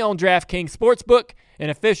only on DraftKings Sportsbook,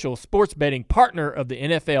 an official sports betting partner of the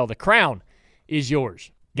NFL. The crown is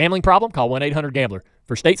yours. Gambling problem? Call 1-800-GAMBLER.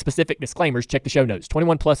 For state-specific disclaimers, check the show notes.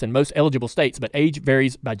 21 plus in most eligible states, but age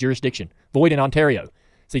varies by jurisdiction. Void in Ontario.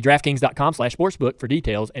 See DraftKings.com/sportsbook for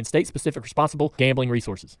details and state-specific responsible gambling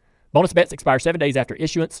resources. Bonus bets expire 7 days after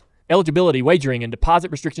issuance. Eligibility, wagering, and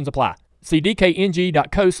deposit restrictions apply. See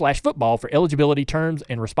DKNG.co/football for eligibility terms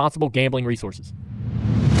and responsible gambling resources.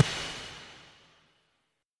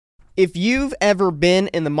 If you've ever been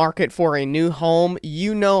in the market for a new home,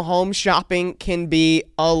 you know home shopping can be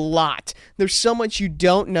a lot. There's so much you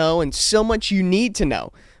don't know and so much you need to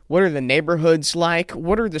know. What are the neighborhoods like?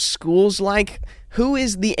 What are the schools like? Who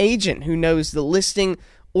is the agent who knows the listing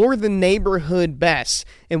or the neighborhood best?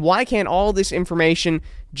 And why can't all this information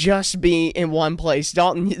just be in one place?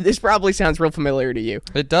 Dalton, this probably sounds real familiar to you.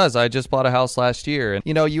 It does. I just bought a house last year. And,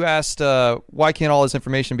 you asked, why can't all this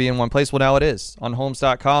information be in one place? Well, now it is. On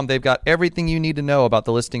Homes.com, they've got everything you need to know about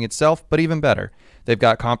the listing itself, but even better. They've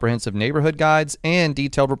got comprehensive neighborhood guides and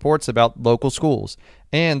detailed reports about local schools.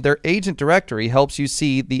 And their agent directory helps you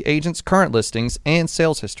see the agent's current listings and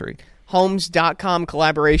sales history. Homes.com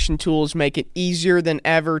collaboration tools make it easier than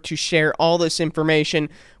ever to share all this information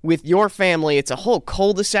with your family. It's a whole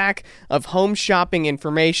cul-de-sac of home shopping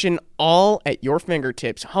information all at your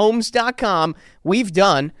fingertips. Homes.com, we've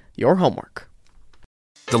done your homework.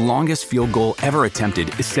 The longest field goal ever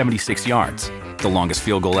attempted is 76 yards. The longest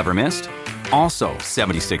field goal ever missed? Also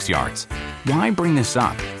 76 yards. Why bring this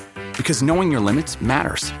up? Because knowing your limits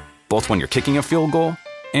matters, both when you're kicking a field goal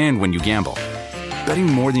and when you gamble. Betting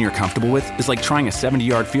more than you're comfortable with is like trying a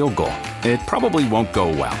 70-yard field goal. It probably won't go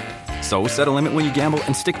well. So set a limit when you gamble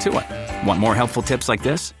and stick to it. Want more helpful tips like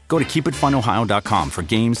this? Go to keepitfunohio.com for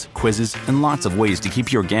games, quizzes, and lots of ways to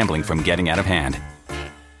keep your gambling from getting out of hand.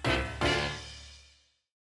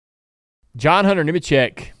 John Hunter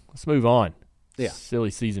Nemechek. Let's move on. Yeah.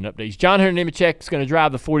 Silly season updates. John Hunter Nemechek is going to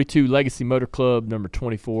drive the 42 Legacy Motor Club, number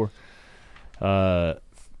 24. I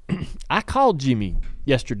called Jimmy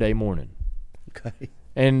yesterday morning. Okay.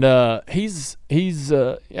 And he's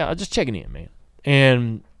just checking in, man.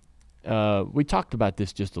 And we talked about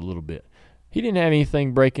this just a little bit. He didn't have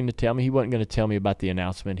anything breaking to tell me. He wasn't going to tell me about the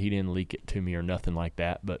announcement. He didn't leak it to me or nothing like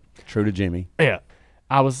that. But True to Jimmy. yeah,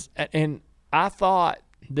 I thought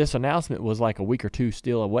this announcement was like a week or two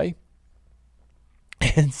still away.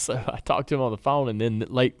 And so I talked to him on the phone, and then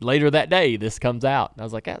later that day, this comes out. And I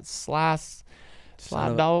was like, that's Slice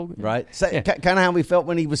dog. Right. So, Yeah. Kind of how we felt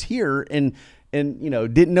when he was here and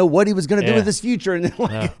didn't know what he was going to do with his future. And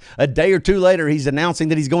then a day or two later, he's announcing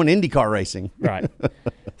that he's going IndyCar racing. Right.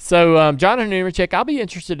 So, John Nemechek, I'll be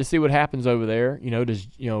interested to see what happens over there,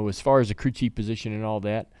 as far as the crew chief position and all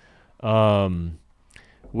that. That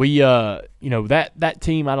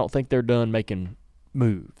team, I don't think they're done making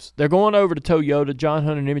moves. They're going over to Toyota. John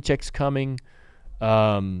Hunter Nemechek's coming.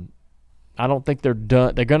 I don't think they're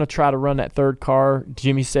done. They're going to try to run that third car.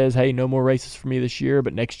 Jimmy says, hey, no more races for me this year,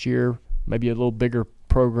 but next year maybe a little bigger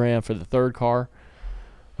program for the third car.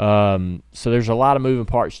 So there's a lot of moving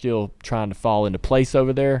parts still trying to fall into place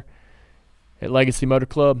over there at Legacy Motor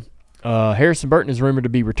Club. Harrison Burton is rumored to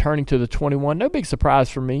be returning to the 21. No big surprise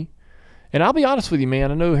for me. And I'll be honest with you,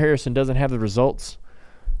 man. I know Harrison doesn't have the results,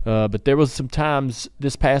 but there was some times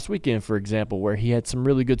this past weekend, for example, where he had some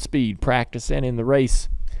really good speed, practice, and in the race.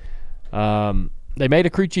 They made a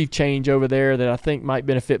crew chief change over there that I think might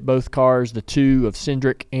benefit both cars, the two of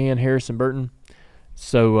Cindric and Harrison Burton.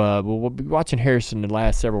 So we'll be watching Harrison the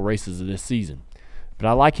last several races of this season. But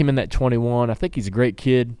I like him in that 21. I think he's a great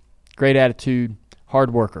kid, great attitude,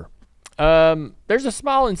 hard worker. There's a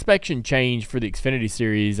small inspection change for the Xfinity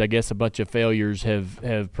Series. I guess a bunch of failures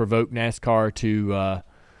have provoked NASCAR to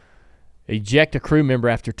eject a crew member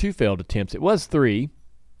after 2 failed attempts. It was 3,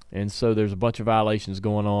 and so there's a bunch of violations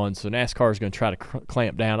going on. So NASCAR is going to try to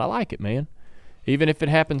clamp down. I like it, man. Even if it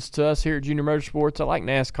happens to us here at Junior Motorsports, I like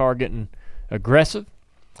NASCAR getting aggressive.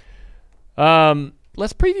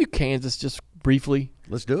 Let's preview Kansas just briefly.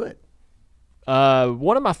 Let's do it.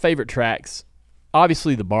 One of my favorite tracks,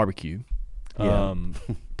 obviously the barbecue. Yeah.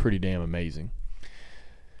 Pretty damn amazing.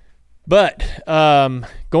 But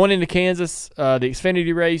going into Kansas, the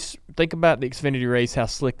Xfinity race, think about the Xfinity race, how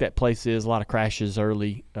slick that place is. A lot of crashes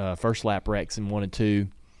early, first lap wrecks in 1 and 2.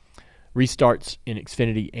 Restarts in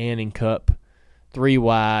Xfinity and in Cup. 3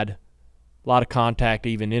 wide. A lot of contact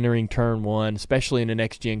even entering turn 1, especially in the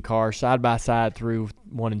next-gen car, side-by-side through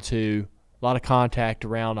 1 and 2. A lot of contact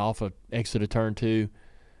around off of exit of turn 2.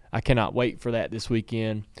 I cannot wait for that this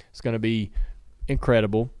weekend. It's going to be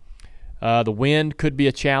incredible. The wind could be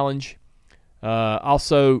a challenge.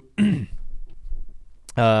 Also, we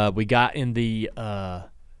got in the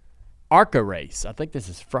ARCA race. I think this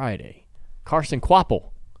is Friday. Carson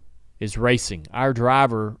Quapple is racing. Our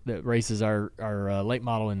driver that races our late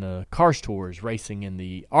model in the Cars Tour is racing in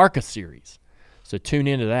the ARCA series. So tune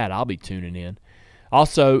into that. I'll be tuning in.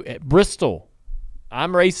 Also, at Bristol,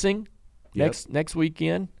 I'm racing next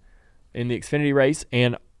weekend in the Xfinity race,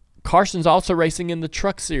 and Carson's also racing in the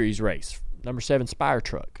Truck Series race, number 7 Spire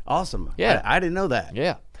truck. Awesome. Yeah. I didn't know that.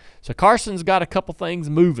 Yeah. So Carson's got a couple things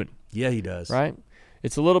moving. Yeah, he does. Right?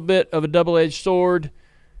 It's a little bit of a double-edged sword,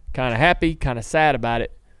 kind of happy, kind of sad about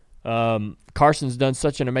it. Carson's done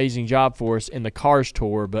such an amazing job for us in the Cars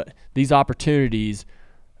Tour, but these opportunities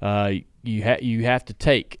you have to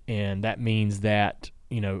take, and that means that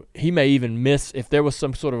he may even miss if there was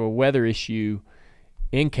some sort of a weather issue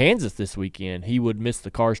in Kansas this weekend. He would miss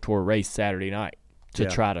the Cars Tour race Saturday night to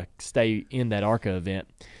try to stay in that ARCA event,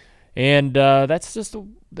 and that's just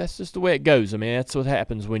the way it goes. I mean, that's what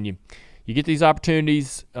happens when you get these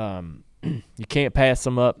opportunities. You can't pass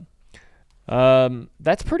them up.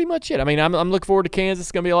 That's pretty much it. I mean, I'm looking forward to Kansas.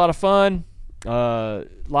 It's going to be a lot of fun. A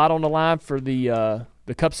lot on the line for the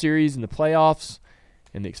Cup Series and the playoffs,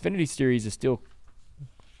 and the Xfinity Series is still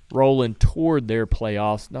rolling toward their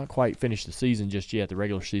playoffs. Not quite finished the season just yet. The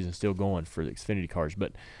regular season is still going for the Xfinity cars,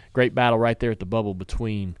 but great battle right there at the bubble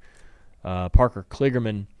between Parker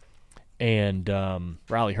Kligerman and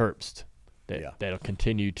Riley Herbst. That'll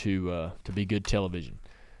continue to be good television.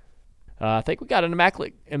 I think we got an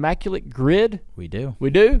immaculate grid. We do. We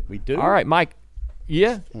do. All right, Mike.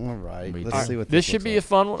 Yeah. All right. We Let's see what this should be a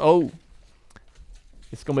fun one. Oh,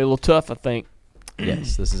 it's gonna be a little tough, I think.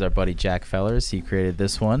 Yes, this is our buddy Jack Fellers. He created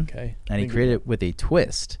this one. Okay. And he created it with a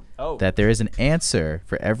twist. Oh. That there is an answer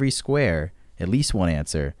for every square, at least one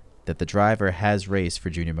answer, that the driver has raced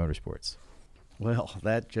for Junior Motorsports. Well,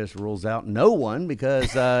 that just rules out no one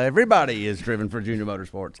because everybody is driven for Junior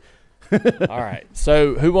Motorsports. All right.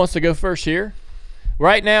 So who wants to go first here?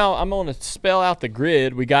 Right now, I'm going to spell out the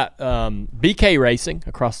grid. We got BK Racing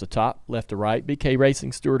across the top, left to right. BK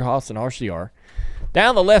Racing, Stewart Haas, and RCR.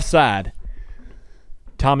 Down the left side,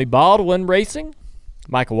 Tommy Baldwin Racing,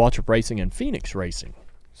 Michael Waltrip Racing, and Phoenix Racing.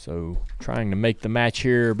 So trying to make the match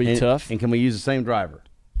here be tough. And can we use the same driver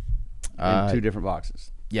in two different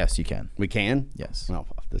boxes? Yes, you can. We can? Yes. Well,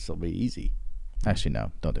 this will be easy. Actually,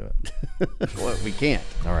 no, don't do it. Well, we can't.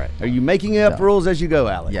 All right. Are you making up rules as you go,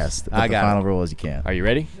 Alex? Yes, I the got final it. rule is you can. Are you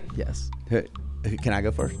ready? Yes. Can I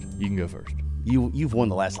go first? You can go first. You've won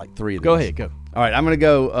the last like 3 of these. Go ahead. Go. All right, I'm going to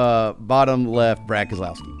go bottom left, Brad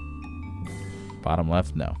Keselowski. Bottom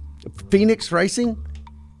left, no. Phoenix Racing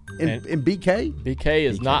in And- BK? BK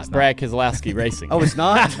is not Brad Keselowski Racing. Oh, it's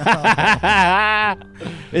not?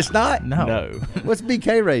 It's not? No. No. What's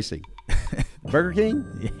BK Racing? Burger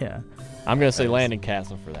King? Yeah. I'm going to say Landon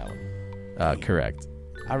Castle for that one. Correct.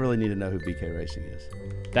 I really need to know who BK Racing is.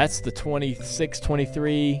 That's the 26,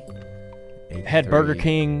 23. Had Burger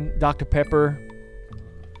King, Dr. Pepper.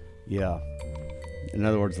 Yeah. In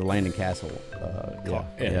other words, the Landon Castle. Yeah,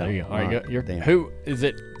 there you go. All right, you're, Damn. who is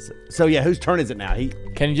it? So, yeah, whose turn is it now?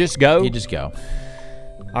 Can you just go? You just go.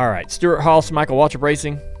 All right, Stuart Haas, Michael Waltrip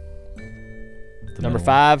Racing. The Number middle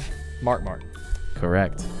 5, Mark Martin. one.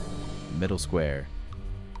 Correct. Middle square.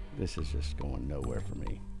 This is just going nowhere for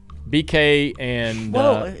me. BK and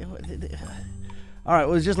All right,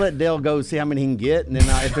 well, just let Dale go, see how many he can get, and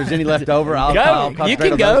then if there's any left over, I'll Go. concentrate You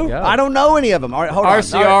can on go. those. I don't know any of them. All right, hold on.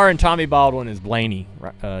 RCR All right. and Tommy Baldwin is Blaney,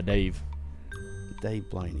 Dave. Dave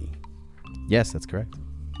Blaney. Yes, that's correct.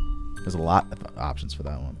 There's a lot of options for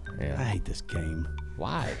that one. I Yeah. hate this game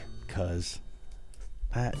Why? because,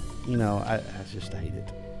 I just hate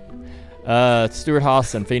it. Stuart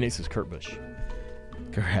Haas and Phoenix is Kurt Busch.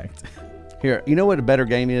 Correct. Here, you know what a better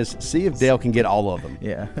game is? See if Dale can get all of them.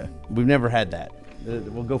 Yeah. We've never had that.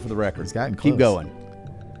 We'll go for the record. It's gotten Keep close. going.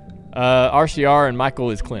 RCR and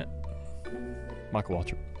Michael is Clint. Michael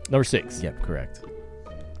Waltrip. Number 6. Yep, correct.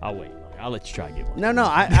 I'll wait. I'll let you try to get one. No,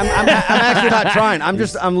 I'm actually not trying.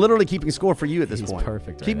 I'm literally keeping score for you at this He's point.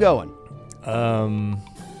 perfect right Keep now. going. Um,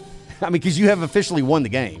 I mean, because you have officially won the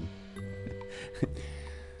game.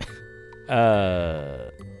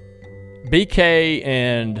 BK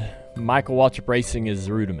and Michael Waltrip Racing is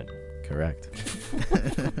Rudiman. Correct.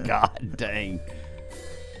 God dang.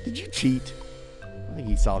 Did you cheat? I think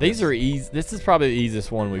he saw These this. are easy. This is probably the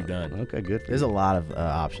easiest one we've done. Okay, good. There's a lot of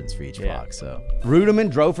options for each Yeah. box, so. Rudiman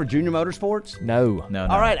drove for Junior Motorsports? No. No.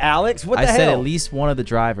 All right, Alex, what the I hell? said at least one of the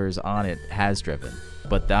drivers on it has driven,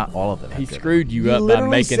 but not all of them have He driven. screwed you You up by literally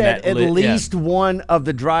making said that at li- yeah. least one of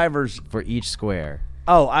the drivers. For each square.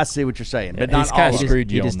 Oh, I see what you're saying, but Yeah, not he's all kinda of them.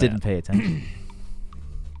 screwed you He just on didn't that. pay attention.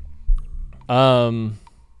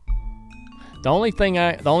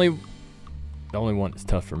 The only one that's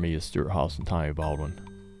tough for me is Stuart Haas and Tommy Baldwin.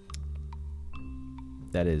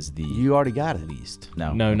 That is the You already got it. least.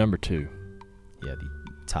 No. No, number 2. Yeah, the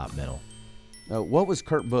top middle. What was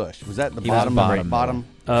Kurt Busch? Was that the He was bottom? bottom.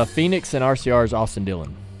 Phoenix and RCR is Austin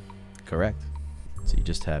Dillon. Correct. So you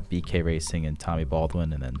just have BK Racing and Tommy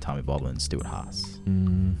Baldwin, and then Tommy Baldwin and Stuart Haas.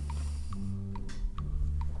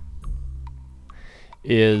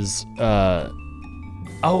 Is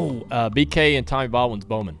BK and Tommy Baldwin's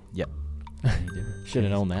Bowman. Yep. Should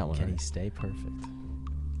have known that one. Can he Right? stay perfect?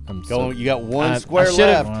 I'm You got one I square should've-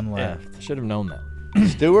 left. One Yeah, left. should have known that.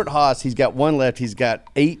 Stuart Haas, he's got one left. He's got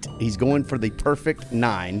 8. He's going for the perfect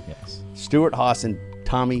 9. Yes. Stuart Haas and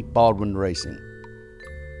Tommy Baldwin Racing.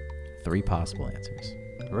 3 possible answers.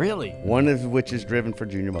 Really? One of which is driven for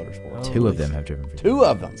Junior Motorsports. 2 of them have driven for Two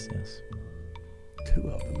of them? Yes. 2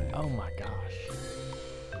 of them, man. Oh my gosh.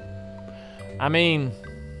 I mean,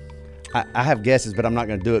 I have guesses, but I'm not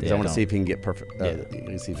going to do it because Yeah, I want to don't. see if he can get perfect. Yeah.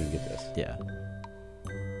 See if he can get this. Yeah.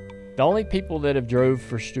 the only people that have drove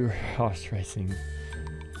for Stewart Haas Racing,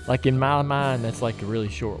 like in my mind, that's like a really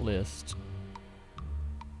short list.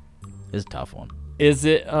 It's a tough one. Is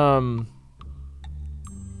it,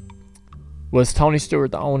 was Tony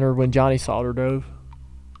Stewart the owner when Johnny Sauter drove?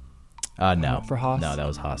 No. For Haas? No, that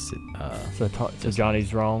was Haas. So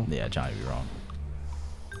Johnny's wrong? Yeah, Johnny would be wrong.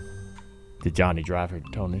 Did Johnny drive for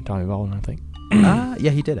Tony Baldwin, I think?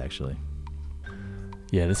 Yeah, he did actually.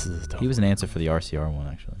 Yeah, this is a tough He was an answer for the RCR one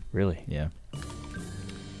actually. Really? Yeah.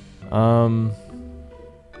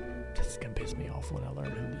 This is going to piss me off when I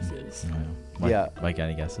learn who this is. Mike, Yeah. Mike, got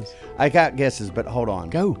any guesses? I got guesses, but hold on.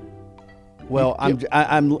 Go. Well,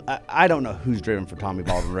 I don't know who's driven for Tommy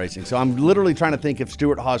Baldwin Racing, so I'm literally trying to think of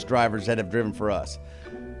Stewart Haas drivers that have driven for us.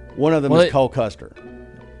 One of them is Cole Custer.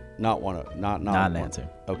 Not one of not Not an one. answer.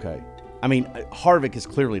 Okay. I mean, Harvick is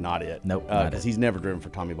clearly not it. Nope, not Because it. he's never driven for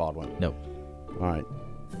Tommy Baldwin. Nope. All right.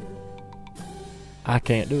 I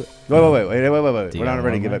can't do it. Wait. Do We're you not got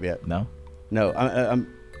ready to one give more? up yet. No. No.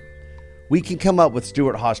 We can come up with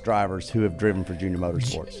Stewart Haas drivers who have driven for Junior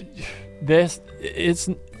Motorsports. It's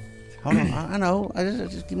Hold on. I know.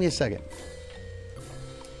 Just give me a second.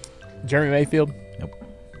 Jeremy Mayfield? Nope.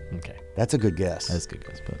 Okay. That's a good guess. That's a good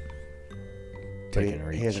guess, but But Taking a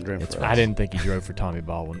reach. he hasn't driven It's for I us. didn't think he drove for Tommy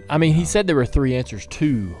Baldwin. I mean, he said there were 3 answers.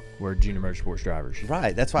 2 were Junior Motorsports drivers.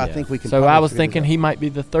 Right. That's why I Yeah. think we can. So probably I was figure thinking this he might be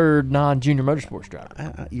the 3rd non-Junior Motorsports driver.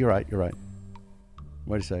 out. You're right.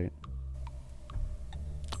 Wait a second.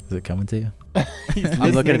 is it coming to you?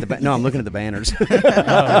 I'm looking at the. I'm looking at the banners.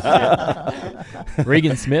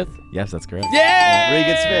 Regan Smith? Yes, that's correct. Yeah!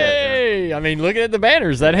 Regan Smith. I mean, looking at the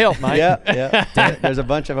banners, that helped, Mike. Yeah. There's a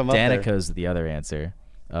bunch of them up there. Danica's the other answer.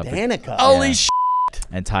 Danica. Holy Yeah. shit.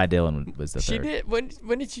 And Ty Dillon was the She third. did.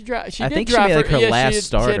 When did she drive? She I did think she drive made, like, for, her yeah, last she had,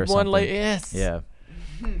 start she had or one something. late. Yes. Yeah.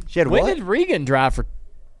 She had When what? did Regan drive for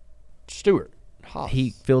Stewart Haas? He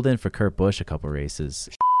filled in for Kurt Busch a couple races.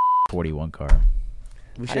 41 car.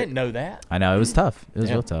 I didn't know that. I know, it was tough. It was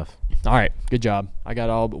Yeah. real tough. All right, good job. I got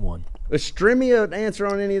all but one. Was Strimmy an answer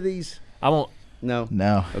on any of these? I won't. No.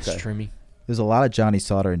 No. Okay. Trimmy. There's a lot of Johnny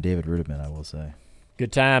Sauter and David Rudiman, I will say.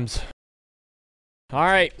 Good times. All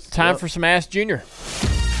right, time for some Ask Junior.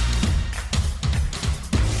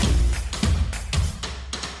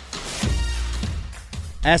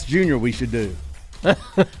 Ask Junior we should do.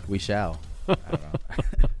 We shall.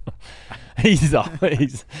 He's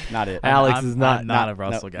always Not it. Alex I'm- is not. I'm not a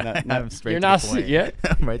Russell guy. no. I'm straight You're to not the point. yet.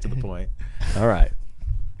 I'm right to the point. All right.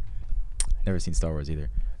 Never seen Star Wars either.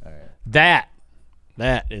 That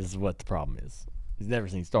is what the problem is. He's never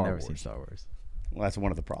seen Star Never Wars. seen Star Wars. Well, that's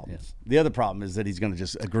one of the problems. The other problem is that he's going to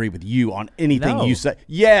just agree with you on anything No. you say.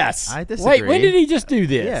 Yes. I disagree. Wait, when did he just do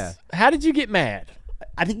this? Yeah. How did you get mad?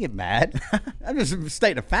 I didn't get mad. I'm just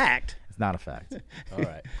stating a fact. It's not a fact. All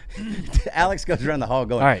right. Alex goes around the hall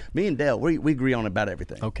going, All right. me and Dale, we agree on about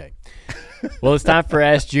everything. Okay. Well, it's time for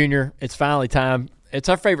Ask Junior. It's finally time. It's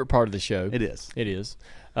our favorite part of the show. It is. It is.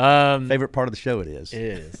 Favorite part of the show it is. It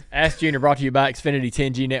is. Ask Junior brought to you by Xfinity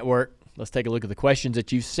 10G Network. Let's take a look at the questions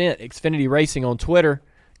that you sent. Xfinity Racing on Twitter.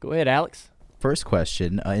 Go ahead, Alex. First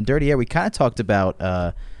question. In Dirty Air, we kind of talked about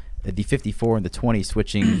the 54 and the 20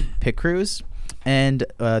 switching pit crews. And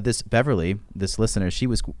this Beverly, this listener, she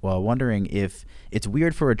was wondering if it's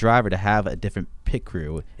weird for a driver to have a different pit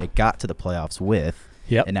crew it got to the playoffs with,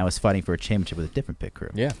 Yep. and now is fighting for a championship with a different pit crew.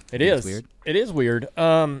 Yeah, it Think is. it's weird? It is weird.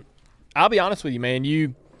 I'll be honest with you, man.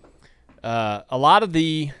 A lot of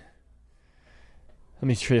the. Let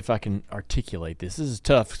me see if I can articulate this. This is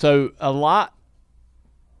tough. So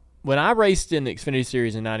when I raced in the Xfinity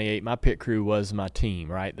Series in '98, my pit crew was my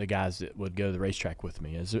team, right? The guys that would go to the racetrack with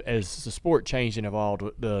me. As the sport changed and evolved,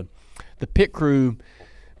 the pit crew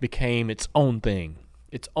became its own thing,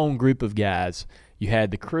 its own group of guys. You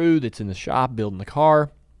had the crew that's in the shop building the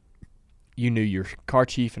car. You knew your car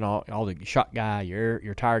chief and all the shop guy,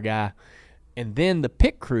 your tire guy. And then the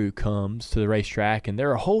pit crew comes to the racetrack, and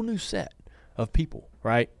they're a whole new set of people,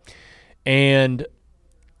 right? And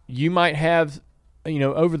you might have,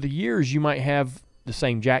 over the years, you might have the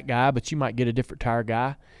same jack guy, but you might get a different tire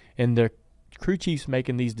guy. And the crew chief's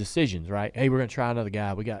making these decisions, right? Hey, we're going to try another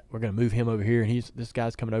guy. We're going to move him over here, and this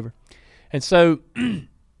guy's coming over. And so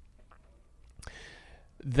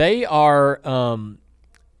they are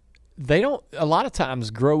they don't a lot of times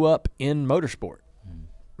grow up in motorsport,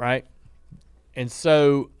 right? And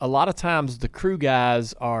so a lot of times the crew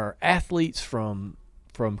guys are athletes from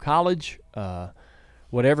from college,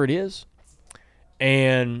 whatever it is.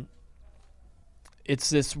 And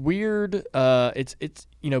it's this weird, it's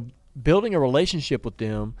building a relationship with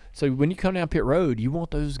them. So when you come down pit road, you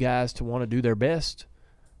want those guys to want to do their best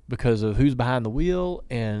because of who's behind the wheel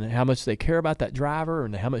and how much they care about that driver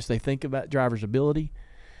and how much they think about driver's ability.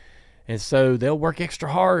 And so they'll work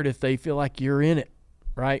extra hard if they feel like you're in it,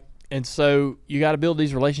 right? And so you got to build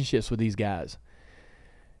these relationships with these guys.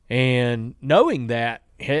 And knowing that,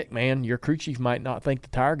 heck, man, your crew chief might not think the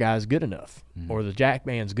tire guy is good enough or the jack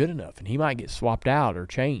man's good enough, and he might get swapped out or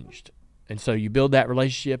changed. And so you build that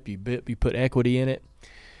relationship, you put equity in it,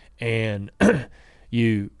 and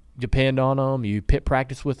you depend on them, you pit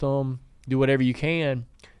practice with them, do whatever you can,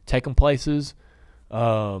 take them places,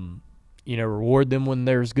 reward them when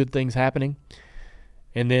there's good things happening.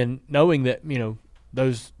 And then knowing that,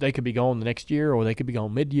 those they could be gone the next year or they could be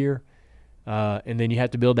gone mid-year, and then you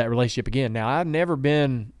have to build that relationship again. Now, I've never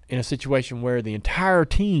been in a situation where the entire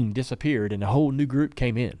team disappeared and a whole new group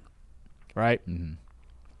came in, right? Mm-hmm.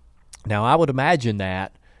 Now, I would imagine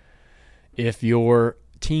that if your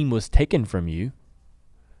team was taken from you,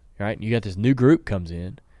 right, and you got this new group comes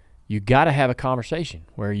in, you got to have a conversation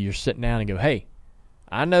where you're sitting down and go, hey,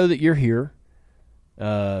 I know that you're here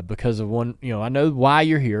because of one, I know why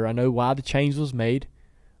you're here. I know why the change was made.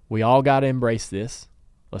 We all got to embrace this.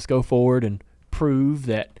 Let's go forward and prove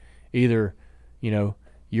that either,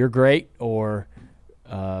 you're great or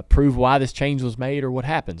prove why this change was made or what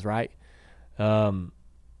happens, right?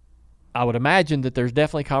 I would imagine that there's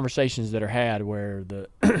definitely conversations that are had where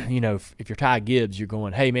if you're Ty Gibbs, you're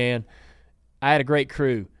going, hey, man, I had a great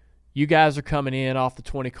crew. You guys are coming in off the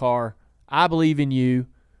 20 car. I believe in you.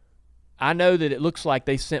 I know that it looks like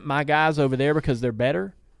they sent my guys over there because they're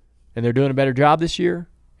better and they're doing a better job this year,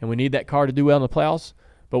 and we need that car to do well in the playoffs.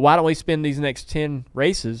 But why don't we spend these next 10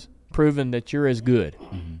 races proving that you're as good,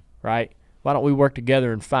 right? Why don't we work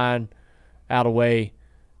together and find out a way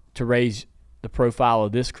to raise the profile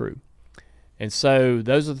of this crew? And so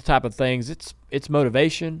those are the type of things. It's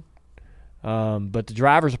motivation, but the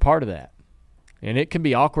driver's a part of that. And it can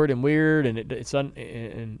be awkward and weird, and it's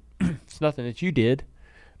nothing that you did.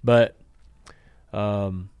 But,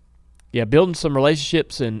 building some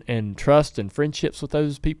relationships and trust and friendships with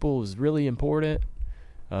those people is really important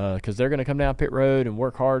because they're going to come down pit road and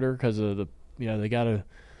work harder because of they got a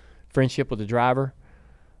friendship with the driver.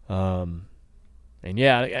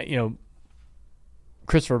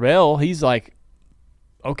 Christopher Bell, he's like,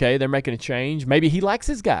 okay, they're making a change. Maybe he likes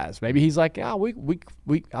his guys. Maybe he's like, I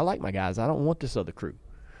like my guys. I don't want this other crew.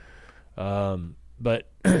 But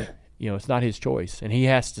it's not his choice, and he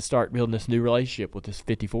has to start building this new relationship with this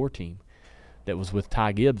 54 team that was with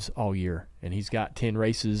Ty Gibbs all year, and he's got 10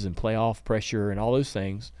 races and playoff pressure and all those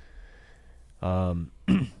things. So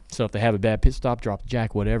if they have a bad pit stop, drop the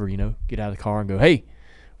jack, whatever, get out of the car and go, hey,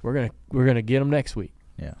 we're gonna get them next week.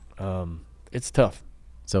 Yeah. It's tough.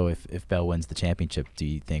 So if Bell wins the championship, do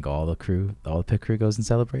you think all the pit crew goes and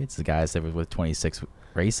celebrates? The guys that were with 26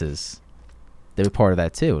 races, they were part of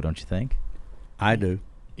that too, don't you think? I do.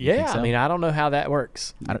 Yeah, so? I mean, I don't know how that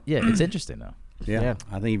works. It's interesting though. Yeah,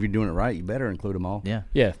 I think if you're doing it right, you better include them all. Yeah.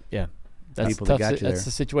 That's people tough. that got you That's there.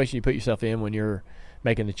 the situation you put yourself in when you're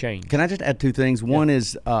making the change. Can I just add two things? One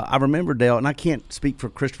is I remember, Dale, and I can't speak for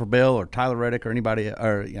Christopher Bell or Tyler Reddick or anybody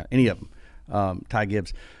or any of them, Ty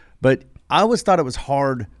Gibbs, but I always thought it was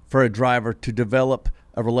hard for a driver to develop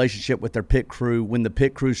a relationship with their pit crew when the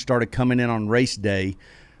pit crews started coming in on race day.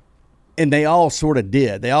 And they all sort of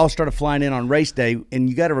did. They all started flying in on race day. And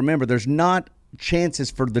you got to remember, there's not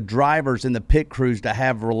chances for the drivers and the pit crews to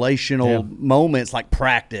have relational moments like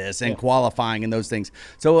practice and qualifying and those things.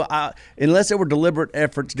 So unless there were deliberate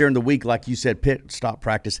efforts during the week, like you said, pit stop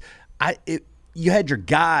practice, you had your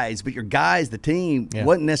guys, but your guys, the team,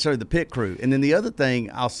 wasn't necessarily the pit crew. And then the other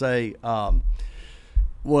thing I'll say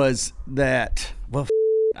was that,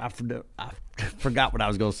 I forgot what I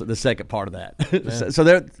was going to say, the second part of that. So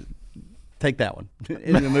there. Take that one.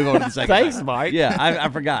 And then move on to the second. Thanks, part. Mike. Yeah, I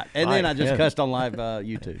forgot. And then I just cussed on live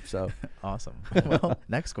YouTube. So awesome. Well,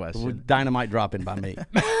 next question. Dynamite dropping by me.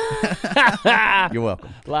 You're welcome.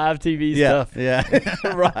 Live TV stuff. Yeah,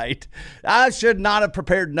 right. I should not have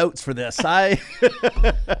prepared notes for this. I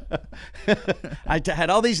had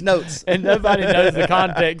all these notes. And nobody knows the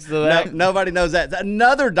context of that. Nobody knows that.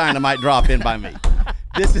 Another dynamite drop in by me.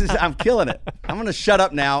 I'm killing it. I'm going to shut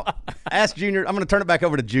up now. Ask Junior. I'm going to turn it back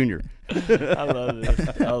over to Junior. I love this.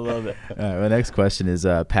 I love it. All right, my next question is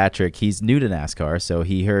Patrick. He's new to NASCAR, so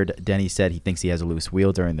he heard Denny said he thinks he has a loose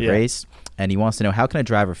wheel during the race, and he wants to know, how can a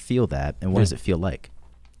driver feel that, and what does it feel like?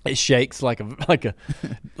 It shakes like a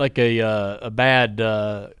bad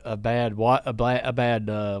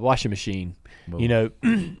washing machine. Whoa. You know,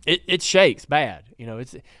 it shakes bad. You know,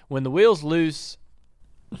 it's when the wheel's loose.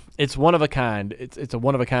 It's one of a kind. It's a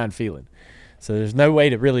one of a kind feeling. So there's no way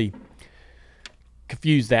to really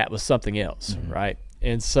confuse that with something else, right?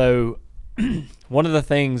 And so one of the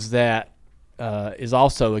things that is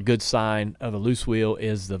also a good sign of a loose wheel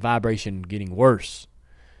is the vibration getting worse.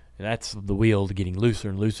 And that's the wheel getting looser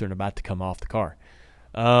and looser and about to come off the car.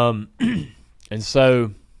 And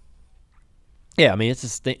so, yeah, I mean,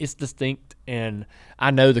 it's distinct. And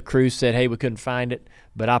I know the crew said, hey, we couldn't find it.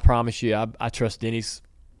 But I promise you, I trust Denny's,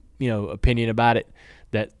 opinion about it.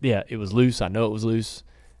 That, yeah, it was loose. I know it was loose.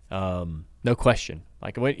 No question.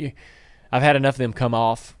 Like, I've had enough of them come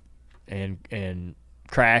off and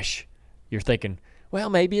crash. You're thinking,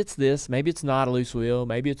 well, maybe it's this. Maybe it's not a loose wheel.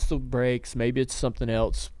 Maybe it's the brakes. Maybe it's something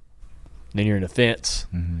else. Then you're in a fence,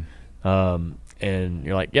 and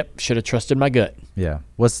you're like, "Yep, should have trusted my gut." Yeah.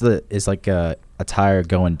 Is like a tire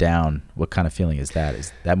going down? What kind of feeling is that?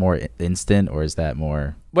 Is that more instant, or is that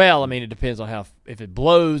more? Well, I mean, it depends on if it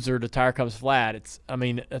blows or the tire comes flat.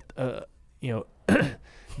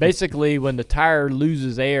 Basically, when the tire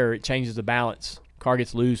loses air, it changes the balance. Car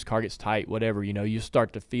gets loose, car gets tight, whatever. You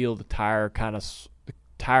start to feel the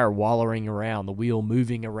tire wallowing around, the wheel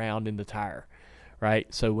moving around in the tire.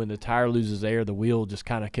 Right, so when the tire loses air, the wheel just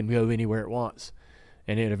kind of can go anywhere it wants,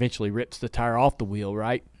 and it eventually rips the tire off the wheel.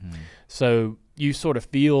 Right, so you sort of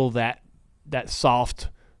feel that soft,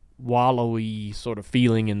 wallowy sort of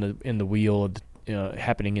feeling in the wheel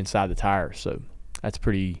happening inside the tire. So that's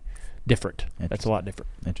pretty different. That's a lot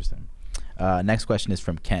different. Interesting. Next question is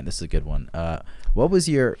from Kent. This is a good one. What was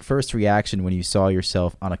your first reaction when you saw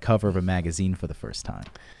yourself on a cover of a magazine for the first time?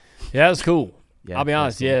 Yeah, that was cool. Yeah, I'll be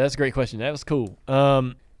honest. cool. Yeah, that's a great question. That was cool.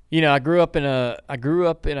 I grew up in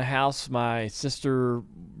a house. My sister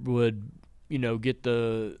would, get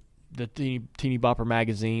the teeny bopper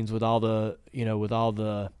magazines with all the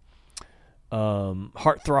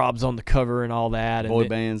heartthrobs on the cover and all that. Boy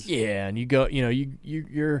bands. Yeah, and you go,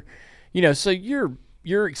 so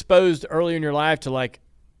you're exposed early in your life to like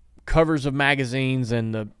covers of magazines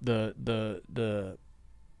and the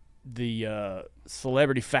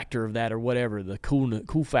celebrity factor of that or whatever, the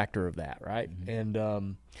cool factor of that, right? And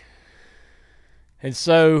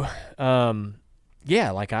so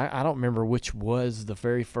like I don't remember which was the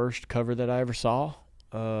very first cover that I ever saw.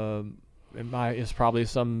 It's probably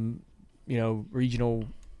some regional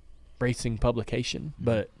racing publication,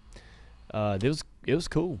 but it was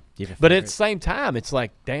cool. But at the same time, it's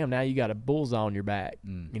like, damn, now you got a bullseye on your back.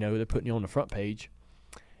 They're putting you on the front page.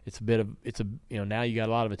 Now you got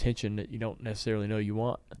a lot of attention that you don't necessarily know you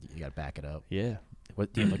want. You got to back it up. Yeah.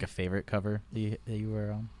 What do you have like a favorite cover that you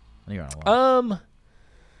were on? I think you're on a lot.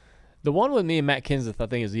 The one with me and Matt Kenseth, I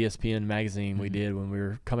think, is ESPN magazine we did when we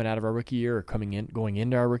were coming out of our rookie year or going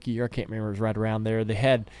into our rookie year. I can't remember. It was right around there.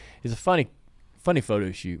 It's a funny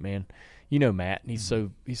photo shoot, man. Matt, and he's so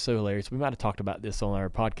hilarious. We might have talked about this on our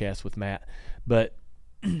podcast with Matt, but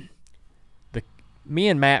me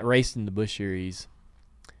and Matt raced in the Busch Series.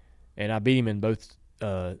 And I beat him in both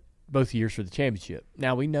years for the championship.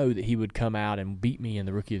 Now, we know that he would come out and beat me in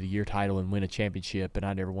the Rookie of the Year title and win a championship, and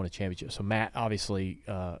I never won a championship. So Matt obviously,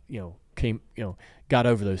 got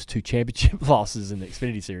over those two championship losses in the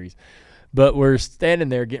Xfinity Series. But we're standing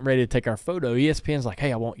there getting ready to take our photo. ESPN's like,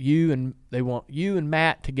 hey, they want you and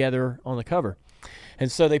Matt together on the cover. And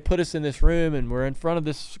so they put us in this room, and we're in front of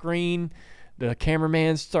this screen. The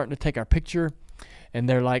cameraman's starting to take our picture. And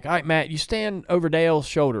they're like, all right, Matt, you stand over Dale's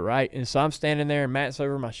shoulder, right? And so I'm standing there, and Matt's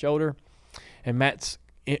over my shoulder. And Matt's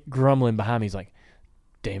grumbling behind me. He's like,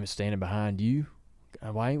 damn it, standing behind you?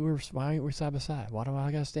 Why ain't we side by side? Why do I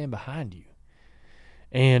got to stand behind you?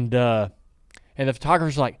 And the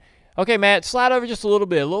photographer's like, okay, Matt, slide over just a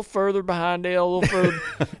little further behind Dale, a little further.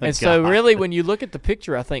 And so really when you look at the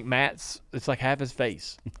picture, I think it's like half his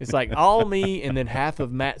face. It's like all me and then half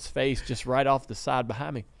of Matt's face just right off the side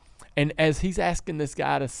behind me. And as he's asking this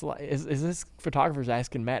guy to slide, as this photographer's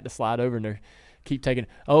asking Matt to slide over and they keep taking,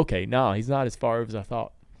 okay, no, he's not as far over as I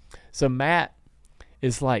thought. So Matt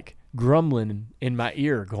is like grumbling in my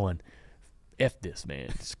ear going, F this,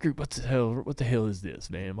 man. Screw, what the hell is this,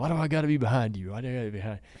 man? Why do I got to be behind you? Why do I got to be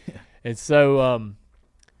behind you? And so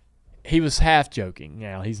he was half joking.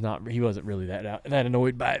 Now, he wasn't really that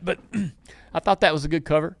annoyed by it. But I thought that was a good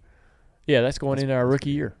cover. Yeah, that's going into our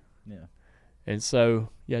rookie year. Yeah. And so,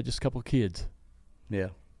 yeah, just a couple of kids. Yeah.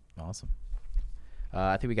 Awesome.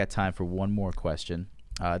 I think we got time for one more question.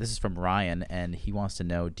 This is from Ryan, and he wants to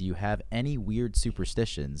know, do you have any weird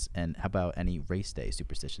superstitions, and how about any race day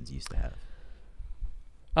superstitions you used to have?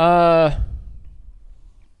 Let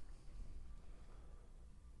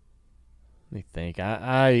me think.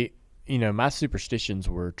 I my superstitions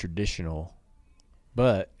were traditional,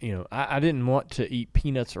 but I didn't want to eat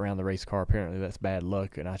peanuts around the race car. Apparently, that's bad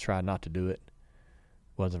luck, and I tried not to do it.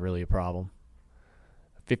 Wasn't really a problem.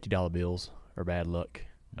 $50 bills are bad luck.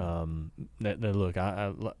 Look,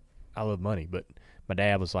 I love money, but my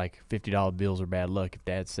dad was like, $50 bills are bad luck. If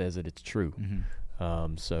Dad says it, it's true.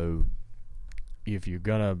 Mm-hmm. So if you're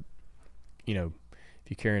gonna, if you're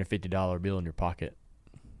carrying a $50 bill in your pocket,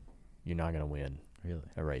 you're not gonna win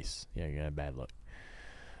a race. Yeah, you're gonna have bad luck.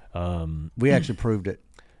 We actually proved it.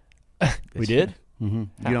 We did?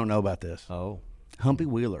 Mm-hmm. You don't know about this. Oh. Humpy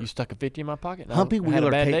Wheeler. You stuck a 50 in my pocket? Humpy I had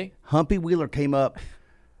a bad day? Humpy Wheeler came up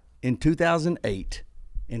in 2008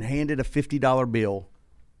 and handed a $50 bill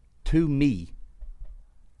to me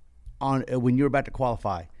on when you were about to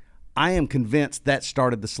qualify. I am convinced that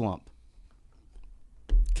started the slump.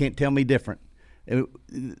 Can't tell me different.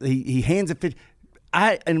 He hands a 50.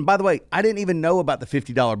 And by the way, I didn't even know about the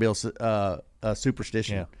 $50 bill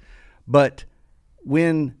superstition. Yeah. But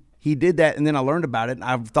when he did that, and then I learned about it, and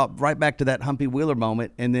I thought right back to that Humpy Wheeler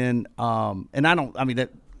moment, and then I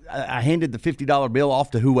handed the $50 bill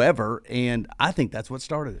off to whoever, and I think that's what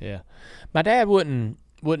started it. Yeah. My dad wouldn't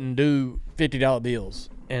do $50 bills.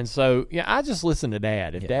 And so, I just listened to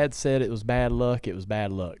Dad. If Dad said it was bad luck, it was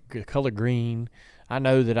bad luck. Color green. I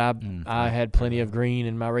know that I had plenty of green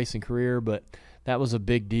in my racing career, but that was a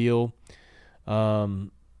big deal. My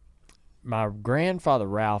grandfather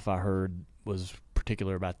Ralph, I heard, was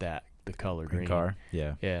particular about that, the color green car.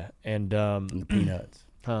 Yeah. And the peanuts.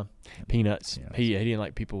 Peanuts. Yeah, He didn't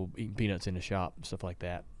like people eating peanuts in the shop and stuff like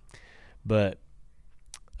that. But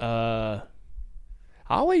I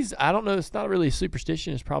don't know, it's not really a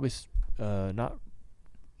superstition. It's probably not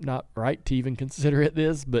right to even consider it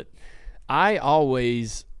this, but I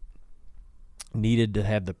always needed to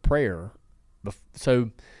have the prayer.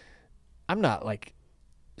 So I'm not like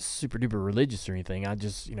super duper religious or anything. I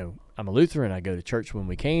just, I'm a Lutheran. I go to church when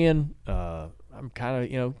we can. I'm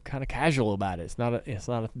kind of casual about it. It's not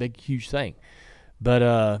a big, huge thing.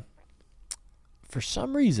 But for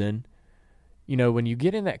some reason, when you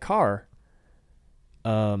get in that car,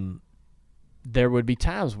 there would be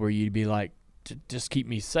times where you'd be like, just keep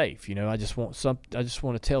me safe. I just want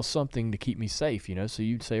to tell something to keep me safe, so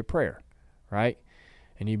you'd say a prayer, right?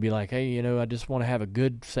 And you'd be like, hey, I just want to have a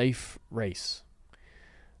good, safe race.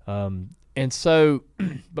 And so,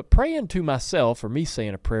 but praying to myself or me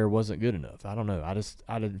saying a prayer wasn't good enough. I don't know.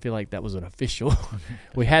 I didn't feel like that was an official.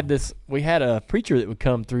 We had a preacher that would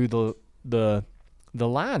come through the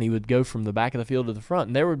line. He would go from the back of the field to the front,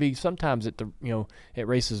 and there would be sometimes at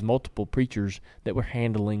races multiple preachers that were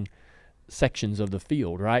handling sections of the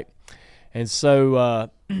field, right? And so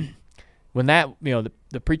when that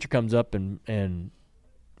the preacher comes up and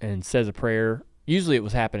says a prayer, usually it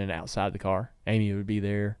was happening outside the car. Amy would be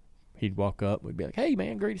there. He'd walk up. We'd be like, hey,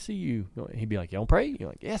 man, great to see you. He'd be like, you don't pray? You're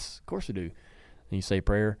like, yes, of course I do. And you say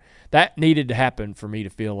prayer. That needed to happen for me to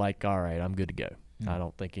feel like, all right, I'm good to go. I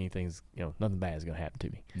don't think anything's, nothing bad is going to happen to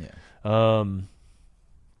me. Yeah.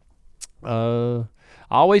 I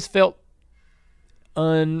always felt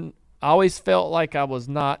like I was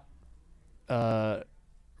not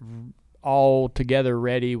all together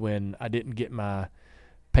ready when I didn't get my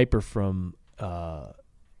paper from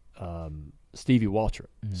Stevie Waltrip.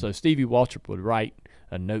 Mm-hmm. So Stevie Waltrip would write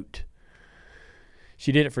a note.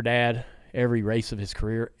 She did it for Dad every race of his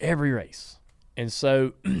career, every race. And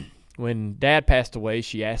so when Dad passed away,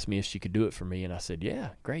 she asked me if she could do it for me, and I said, yeah,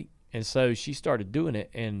 great. And so she started doing it,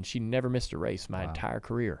 and she never missed a race my entire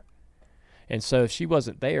career. And so if she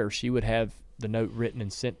wasn't there, she would have the note written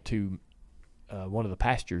and sent to one of the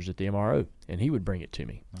pastors at the MRO, and he would bring it to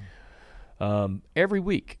me. Every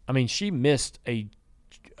week. I mean, she missed a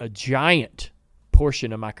giant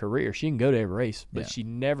portion of my career. She can go to every race, but she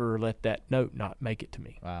never let that note not make it to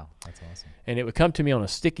me. Wow, that's awesome. And it would come to me on a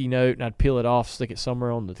sticky note, and I'd peel it off, stick it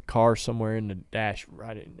somewhere on the car, somewhere in the dash,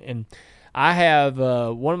 write it. And I have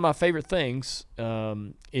one of my favorite things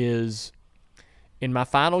is in my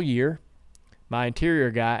final year, my interior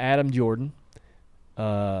guy, Adam Jordan,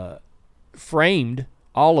 framed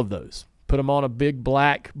all of those, put them on a big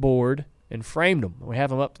black board, and framed them. We have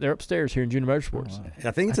them up there upstairs here in Junior Motorsports. Oh, wow.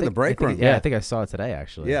 I think it's in the break room. Yeah, I think I saw it today,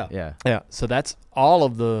 actually. Yeah. So that's all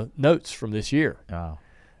of the notes from this year. Oh.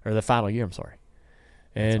 Or the final year, I'm sorry.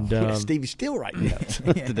 And Stevie's still writing notes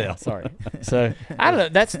today. Sorry. So I don't know.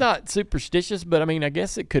 That's not superstitious, but I mean, I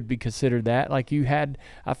guess it could be considered that. Like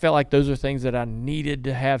I felt like those are things that I needed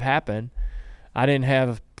to have happen. I didn't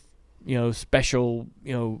have, special,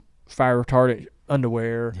 fire retardant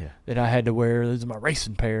underwear that I had to wear. This is my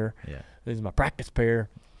racing pair. Yeah. This is my practice pair.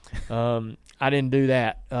 I didn't do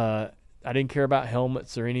that. I didn't care about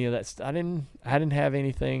helmets or any of that. I didn't have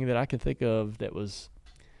anything that I could think of that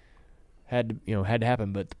had to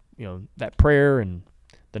happen. But that prayer and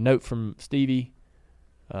the note from Stevie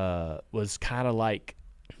was kind of like,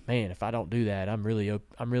 man, if I don't do that, I'm really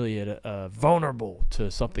vulnerable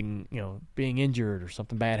to something, being injured or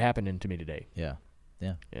something bad happening to me today. Yeah.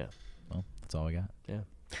 Well, that's all I got. Yeah.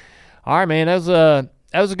 All right, man.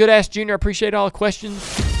 That was a good Ask Junior. I appreciate all the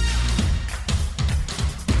questions.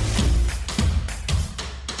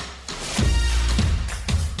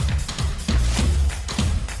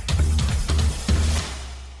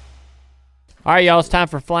 All right, y'all. It's time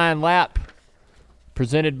for Flying Lap,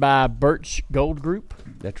 presented by Birch Gold Group.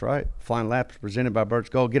 That's right. Flying Laps presented by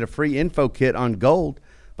Birch Gold. Get a free info kit on gold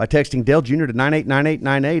by texting Dale Jr. to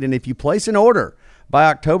 989898. And if you place an order by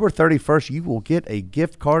October 31st, you will get a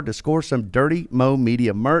gift card to score some Dirty Mo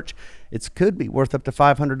Media merch. It could be worth up to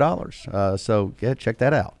 $500. So, yeah, check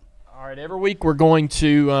that out. All right. Every week we're going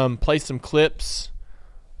to play some clips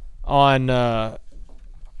on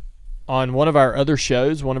one of our other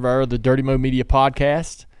shows, one of our other Dirty Mo Media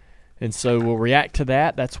podcasts. And so we'll react to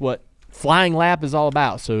that. That's what Flying Lap is all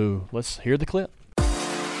about. So let's hear the clip.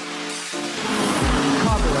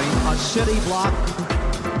 Covering a city block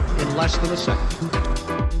in less than a second.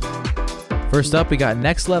 First up, we got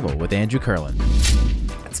Next Level with Andrew Curlin.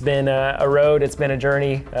 It's been a road, it's been a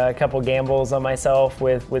journey, a couple gambles on myself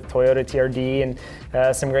with Toyota TRD and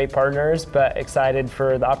some great partners, but excited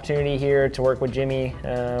for the opportunity here to work with Jimmy,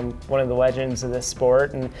 one of the legends of this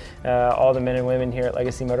sport, and all the men and women here at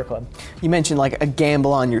Legacy Motor Club. You mentioned like a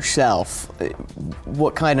gamble on yourself.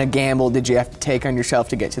 What kind of gamble did you have to take on yourself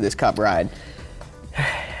to get to this Cup ride?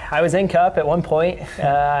 I was in Cup at one point.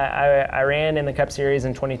 I ran in the Cup Series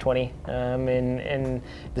in 2020 and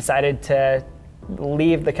decided to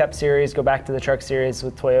leave the Cup Series, go back to the Truck Series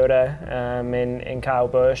with Toyota and Kyle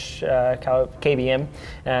Busch, KBM,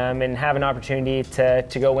 and have an opportunity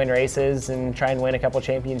to go win races and try and win a couple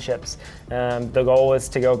championships. The goal was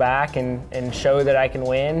to go back and show that I can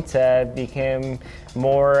win, to become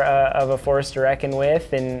more of a force to reckon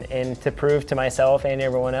with, and to prove to myself and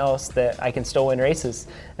everyone else that I can still win races.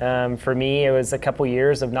 For me, it was a couple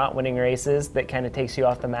years of not winning races that kind of takes you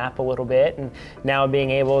off the map a little bit, and now being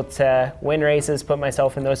able to win races, put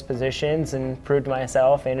myself in those positions, and prove to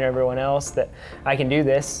myself and everyone else that I can do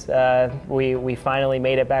this. We finally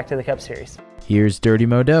made it back to the Cup Series. Here's Dirty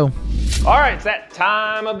Modo. All right, it's that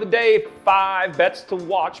time of the day. 5 bets to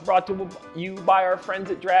watch, brought to you by our friends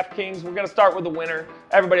at DraftKings. We're going to start with the winner.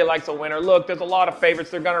 Everybody likes a winner. Look, there's a lot of favorites.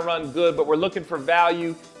 They're going to run good, but we're looking for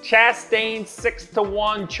value. Chastain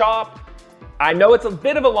 6-1 chop. I know it's a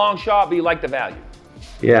bit of a long shot, but you like the value.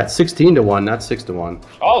 Yeah, it's 16-1, not 6-1.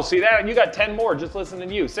 Oh, see that? You got 10 more just listening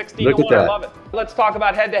to you. 16-1, I love it. Let's talk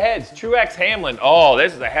about head-to-heads. Truex Hamlin. Oh,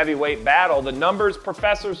 this is a heavyweight battle. The numbers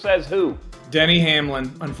professor says who? Denny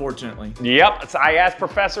Hamlin, unfortunately. Yep, I asked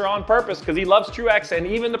Professor on purpose because he loves Truex, and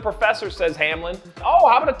even the professor says Hamlin. Oh,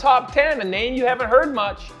 how about a top 10? A name you haven't heard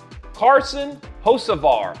much. Carson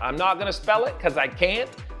Hocevar. I'm not going to spell it because I can't,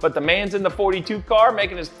 but the man's in the 42 car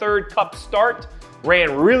making his 3rd Cup start.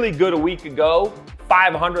 Ran really good a week ago.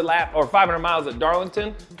 500 miles at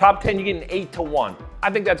Darlington. Top 10, you get an 8-1. I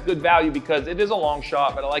think that's good value because it is a long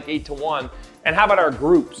shot, but I like 8-1. And how about our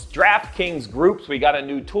groups? DraftKings groups, we got a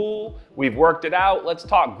new tool. We've worked it out. Let's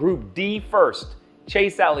talk Group D first.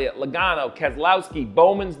 Chase Elliott, Logano, Keselowski,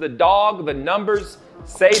 Bowman's the dog. The numbers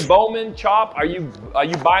say Bowman. Chop, are you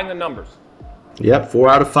buying the numbers? Yep, 4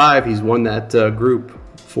 out of 5. He's won that group.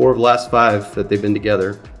 4 of the last 5 that they've been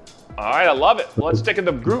together. All right, I love it. Let's stick in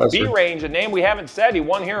the Group B range, a name we haven't said. He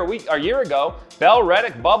won here a year ago. Bell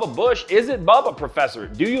Reddick, Bubba Busch. Is it Bubba, Professor?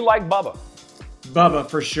 Do you like Bubba? Bubba,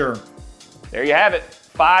 for sure. There you have it.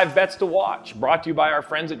 5 bets to watch, brought to you by our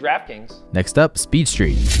friends at DraftKings. Next up, Speed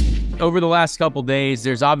Street. Over the last couple days,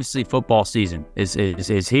 there's obviously football season is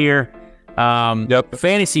here.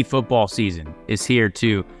 Fantasy football season is here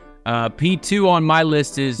too. P2 on my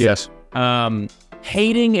list is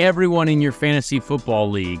hating everyone in your fantasy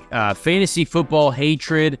football league. Fantasy football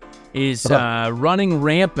hatred is running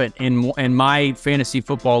rampant in my fantasy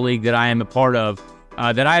football league that I am a part of.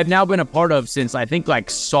 That I have now been a part of since I think like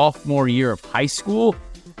sophomore year of high school.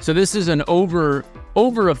 So this is an over a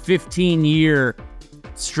 15-year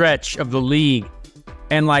stretch of the league.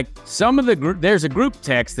 And like some of the there's a group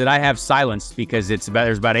text that I have silenced because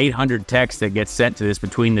there's about 800 texts that get sent to this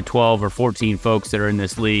between the 12 or 14 folks that are in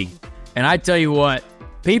this league. And I tell you what,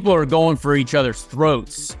 people are going for each other's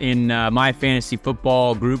throats in my fantasy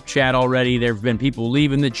football group chat already. There have been people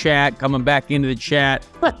leaving the chat, coming back into the chat.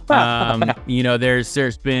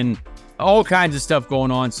 There's been all kinds of stuff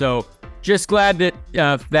going on. So just glad that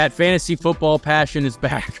that fantasy football passion is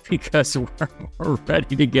back because we're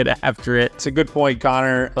ready to get after it. It's a good point,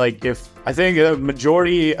 Connor. Like, if I think the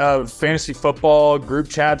majority of fantasy football group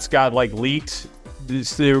chats got leaked,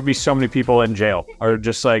 there would be so many people in jail, or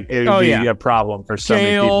just it would be a problem for so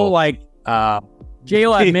many people.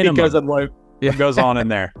 Jail at minimum because of what goes on in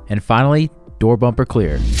there. And finally, door bumper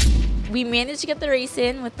clear. We managed to get the race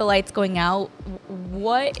in with the lights going out.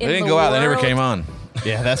 What in They didn't the go out. They never world? came on.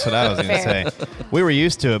 Yeah, that's what I was going to say. We were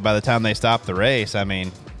used to it by the time they stopped the race. I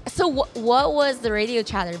mean, So what was the radio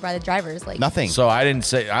chatter by the drivers like? nothing. So I didn't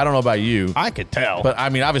say, I don't know about you. I could tell. But I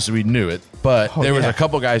mean, obviously we knew it. But there was a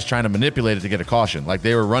couple guys trying to manipulate it to get a caution. Like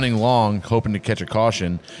they were running long, hoping to catch a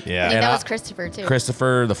caution. Yeah. I think that was Christopher too.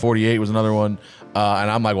 Christopher, the 48 was another one.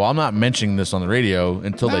 And I'm like, well, I'm not mentioning this on the radio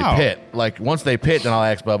until they pit. Like once they pit, then I'll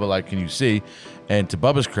ask Bubba, can you see? And to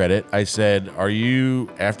Bubba's credit, I said, are you,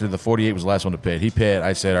 after the 48 was the last one to pit, he pit,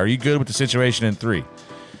 I said, are you good with the situation in 3?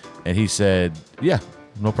 And he said, yeah,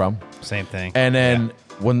 no problem. Same thing. And then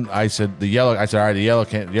when I said the yellow, I said, all right,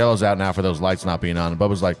 the yellow's out now for those lights not being on. And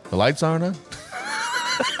Bubba's like, the lights aren't on?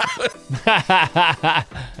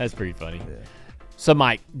 That's pretty funny. Yeah. So,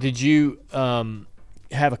 Mike, did you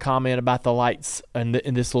have a comment about the lights in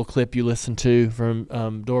this little clip you listened to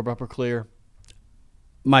from Door Bumper Clear?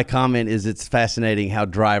 My comment is it's fascinating how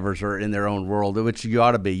drivers are in their own world, which you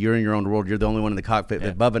ought to be. You're in your own world. You're the only one in the cockpit.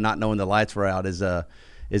 Yeah. But Bubba not knowing the lights were out is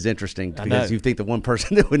interesting because you think the one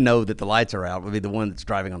person that would know that the lights are out would be the one that's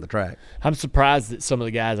driving on the track. I'm surprised that some of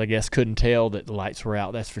the guys, I guess, couldn't tell that the lights were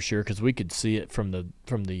out. That's for sure, because we could see it from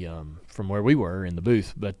where we were in the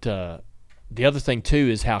booth. But the other thing too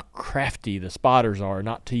is how crafty the spotters are,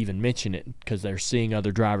 not to even mention it, because they're seeing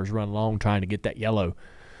other drivers run long trying to get that yellow.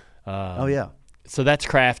 Oh yeah. So that's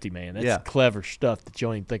crafty, man. That's clever stuff that you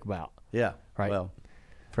don't even think about. Yeah. Right. Well,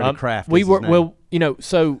 Freddie Kraft. We were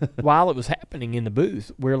so while it was happening in the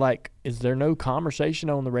booth, we're like, is there no conversation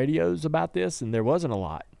on the radios about this? And there wasn't a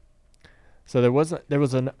lot. So there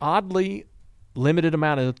was an oddly limited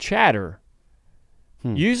amount of chatter.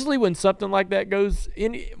 Usually when something like that goes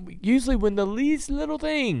in, usually when the least little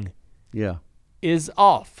thing is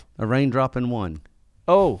off. A raindrop in one.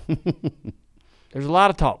 Oh. There's a lot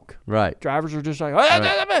of talk. Right. Drivers are just like,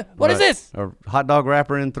 what is this? Or hot dog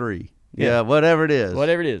wrapper in 3. Yeah, whatever it is.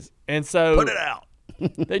 Whatever it is. And so put it out.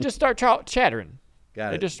 They just start chattering.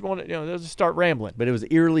 They just want to, they'll just start rambling. But it was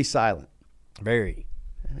eerily silent. Very.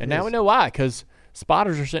 And now we know why, because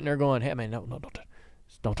spotters are sitting there going, hey, man, no,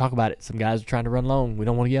 don't talk about it. Some guys are trying to run long. We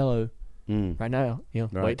don't want a yellow right now.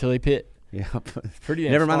 Wait till they pit. Yeah. Pretty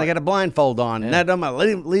Never mind, they got a blindfold on. And that don't matter. Let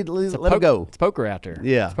him go. It's poker out there.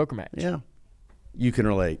 Yeah. It's a poker match. Yeah. You can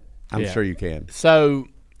relate. I'm sure you can. So,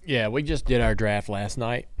 we just did our draft last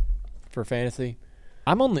night for fantasy.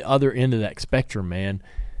 I'm on the other end of that spectrum, man.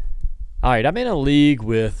 All right, I'm in a league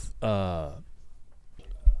with a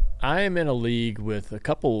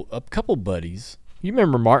couple buddies. You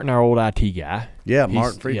remember Martin, our old IT guy? Yeah,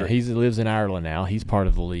 Martin Friedrich. Yeah, he lives in Ireland now. He's part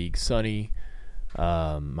of the league. Sonny,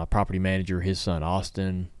 my property manager, his son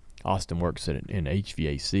Austin. Austin works in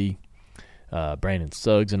HVAC. Brandon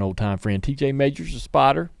Suggs, an old-time friend. TJ Majors, a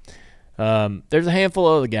spotter. There's a handful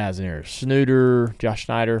of other guys in there. Snooter, Josh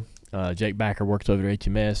Schneider, Jake Backer works over at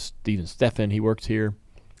HMS. Steven Steffen, he works here.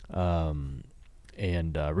 And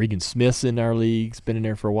Regan Smith's in our league. He's been in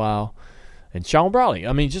there for a while. And Sean Brawley.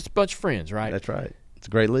 I mean, just a bunch of friends, right? That's right. It's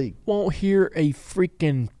a great league. Won't hear a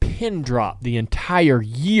freaking pin drop the entire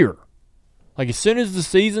year. Like, as soon as the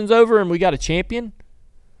season's over and we got a champion,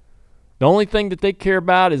 the only thing that they care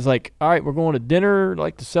about is like, all right, we're going to dinner,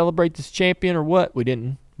 like to celebrate this champion or what? We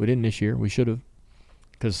didn't this year. We should have,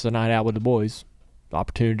 because it's a night out with the boys. The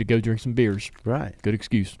opportunity to go drink some beers. Right. Good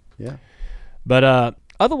excuse. Yeah. But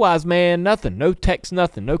otherwise, man, nothing. No text,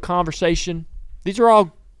 nothing. No conversation. These are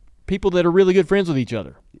all people that are really good friends with each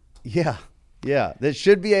other. Yeah. Yeah. That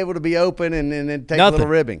should be able to be open and then take a little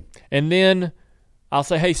ribbing. And then I'll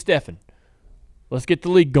say, hey, Stefan, let's get the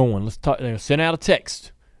league going. Let's talk. Send out a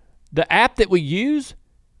text. The app that we use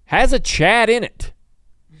has a chat in it.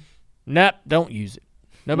 Nope, don't use it.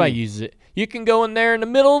 Nobody uses it. You can go in there in the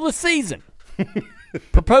middle of the season,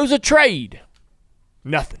 propose a trade.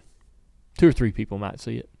 Nothing. 2 or 3 people might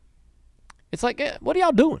see it. It's like, what are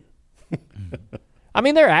y'all doing? I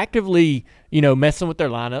mean, they're actively, messing with their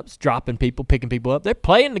lineups, dropping people, picking people up. They're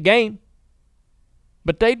playing the game,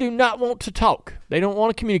 but they do not want to talk. They don't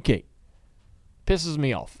want to communicate. Pisses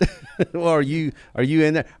me off. Well, are you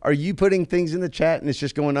in there? Are you putting things in the chat and it's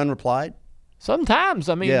just going unreplied? Sometimes.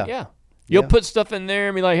 I mean, yeah. You'll put stuff in there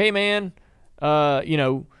and be like, hey, man,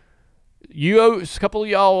 you owe a couple of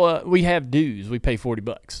y'all, we have dues. We pay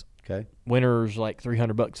 $40. Okay. Winner's like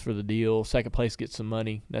 $300 for the deal. Second place gets some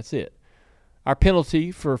money. That's it. Our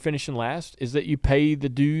penalty for finishing last is that you pay the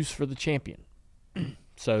dues for the champion.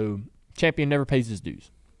 So champion never pays his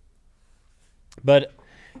dues. But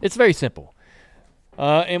it's very simple.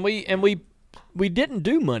 And we didn't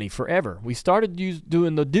do money forever. We started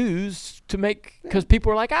doing the dues to make, because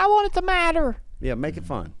people were like, I want it to matter. Yeah, make it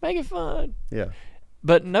fun. Make it fun. Yeah.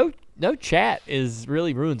 But no chat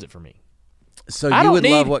really ruins it for me. So you would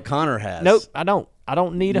love what Connor has. Nope, I don't. I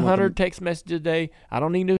don't need 100 text messages a day. I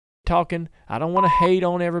don't need no talking. I don't want to hate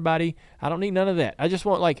on everybody. I don't need none of that. I just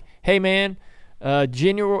want like, hey man,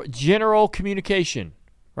 general communication,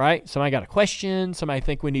 right? Somebody got a question. Somebody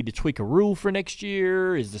think we need to tweak a rule for next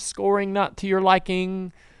year. Is the scoring not to your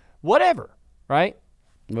liking? Whatever, right?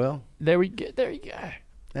 Well, there you go.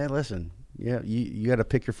 Hey, listen. Yeah, you got to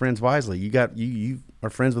pick your friends wisely. You are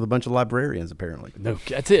friends with a bunch of librarians apparently. No,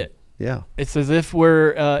 that's it. Yeah, it's as if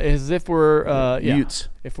we're mutes.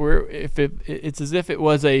 It's as if it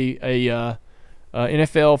was a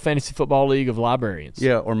NFL fantasy football league of librarians.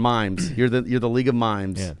 Yeah, or mimes. You're the league of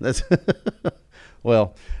mimes. Yeah. That's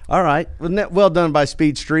well, all right. Well done by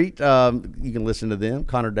Speed Street. You can listen to them,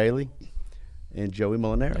 Connor Daly and Joey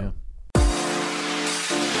Molinaro. Yeah.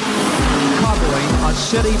 Covering a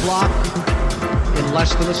city block in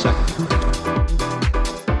less than a second.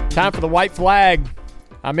 Time for the white flag.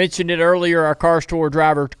 I mentioned it earlier. Our car store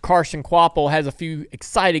driver, Carson Quapple, has a few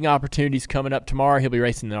exciting opportunities coming up tomorrow. He'll be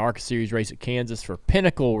racing the ARCA Series race at Kansas for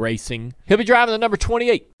Pinnacle Racing. He'll be driving the number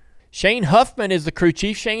 28. Shane Huffman is the crew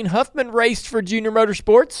chief. Shane Huffman raced for Junior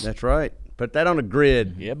Motorsports. That's right. Put that on a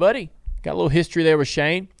grid. Yeah, buddy. Got a little history there with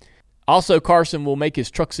Shane. Also, Carson will make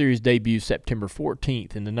his Truck Series debut September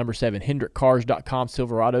 14th in the number 7 HendrickCars.com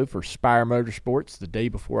Silverado for Spire Motorsports, the day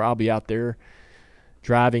before I'll be out there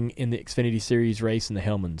driving in the Xfinity Series race in the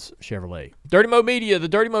Hellman's Chevrolet. Dirty Mo Media, the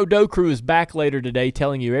Dirty Mo Doe crew is back later today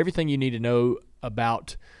telling you everything you need to know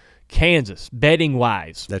about Kansas,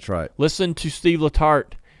 betting-wise. That's right. Listen to Steve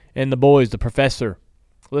Letarte and the boys, the professor.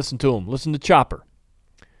 Listen to them. Listen to Chopper.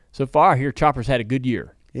 So far, I hear Chopper's had a good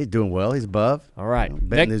year. He's doing well. He's above. All right.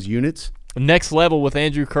 Betting his units. Next level with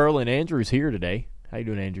Andrew Curlin. Andrew's here today. How you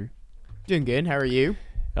doing, Andrew? Doing good. How are you?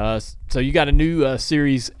 So you got a new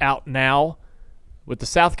series out now with the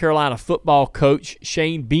South Carolina football coach,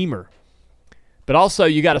 Shane Beamer. But also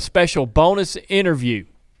you got a special bonus interview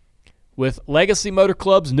with Legacy Motor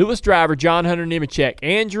Club's newest driver, John Hunter Nemechek.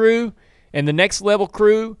 Andrew and the Next Level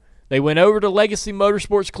crew, they went over to Legacy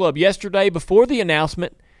Motorsports Club yesterday before the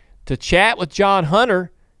announcement to chat with John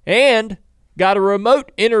Hunter and got a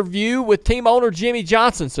remote interview with team owner Jimmy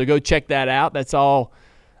Johnson. So go check that out. That's all.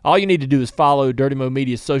 All you need to do is follow Dirty Mo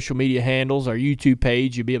Media's social media handles, our YouTube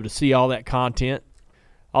page. You'll be able to see all that content.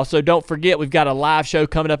 Also, don't forget, we've got a live show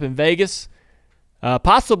coming up in Vegas.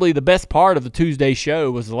 Possibly the best part of the Tuesday show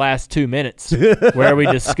was the last 2 minutes where we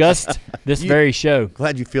discussed this very show.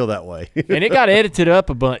 Glad you feel that way. And it got edited up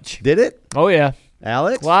a bunch. Did it? Oh, yeah.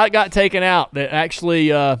 Alex? Well, it got taken out. That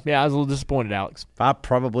actually, I was a little disappointed, Alex. I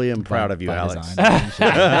probably am proud of you, Alex.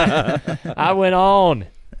 I went on.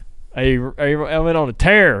 I went on a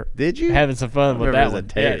tear. Did you? Having some fun with that one.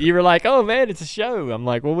 Tear. Yeah, you were like, "Oh man, it's a show." I'm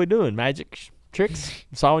like, "What are we doing? Magic tricks?"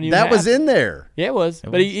 Sawing you. That was in there. Yeah, it was.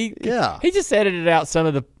 But he just edited out some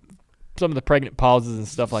of the pregnant pauses and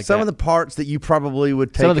stuff like that. Some of the parts that you probably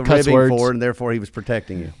would take a ribbing for, and therefore he was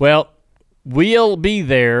protecting you. Well, we'll be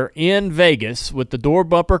there in Vegas with the Door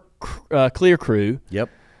Bumper Clear crew. Yep.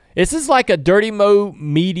 This is like a Dirty Mo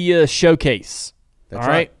Media showcase. That's all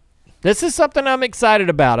right. This is something I'm excited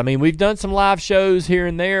about. I mean, we've done some live shows here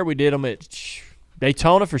and there. We did them at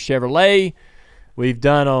Daytona for Chevrolet. We've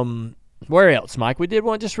done them where else, Mike? We did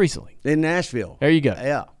one just recently. In Nashville. There you go.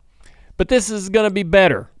 Yeah. But this is going to be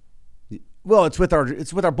better. Well, it's with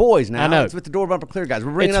our boys now. I know. It's with the Door Bumper Clear guys.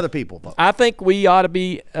 We're bringing other people, folks. I think we ought to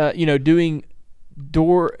be, doing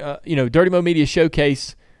Dirty Mo Media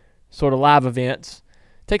Showcase sort of live events.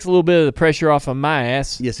 Takes a little bit of the pressure off of my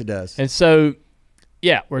ass. Yes, it does. And so,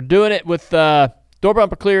 yeah, we're doing it with Door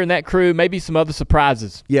Bumper Clear and that crew, maybe some other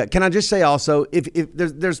surprises. Yeah, can I just say also, if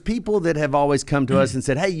there's people that have always come to us and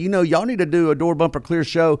said, hey, y'all need to do a Door Bumper Clear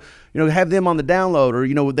show, have them on the download,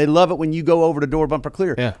 or, they love it when you go over to Door Bumper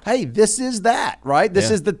Clear. Yeah. Hey, this is that, right? This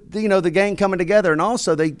is the gang coming together. And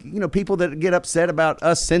also, they, people that get upset about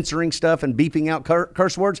us censoring stuff and beeping out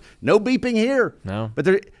curse words, no beeping here. No. But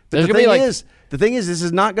the thing is, The thing is, this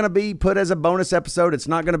is not going to be put as a bonus episode. It's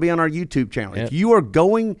not going to be on our YouTube channel. Yep. If you are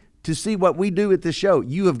going to see what we do at this show,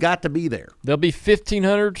 you have got to be there. There'll be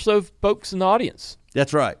 1,500 or so folks in the audience.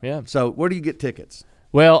 That's right. Yeah. So where do you get tickets?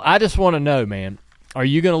 Well, I just want to know, man, are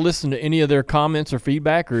you going to listen to any of their comments or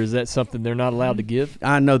feedback, or is that something they're not allowed to give?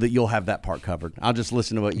 I know that you'll have that part covered. I'll just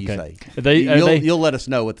listen to what you say. You'll let us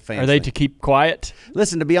know what the fans Are they think. to keep quiet?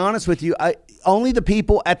 Listen, to be honest with you, only the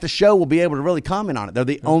people at the show will be able to really comment on it. They're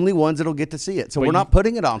the only ones that'll get to see it. So we're not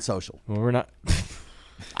putting it on social. Well, we're not.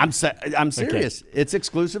 I'm serious. Okay. It's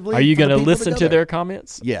exclusively. Are you going to listen to their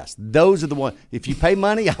comments? Yes, those are the ones. If you pay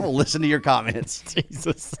money, I will listen to your comments.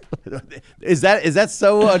 Jesus, is that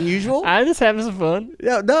so unusual? I'm just having some fun.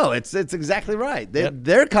 No, it's exactly right.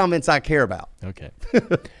 Their comments I care about. Okay.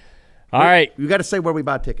 All right. You got to say where we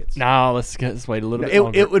buy tickets. No, let's wait a little bit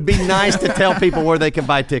longer. It would be nice to tell people where they can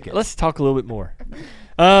buy tickets. Let's talk a little bit more.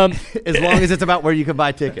 As long as it's about where you can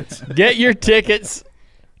buy tickets. Get your tickets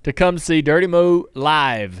to come see Dirty Mo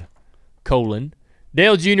live,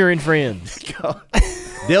 Dale Jr. and Friends.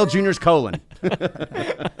 Dale Jr.'s colon.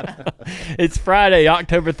 It's Friday,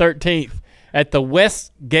 October 13th at the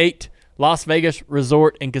Westgate Las Vegas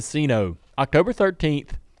Resort and Casino. October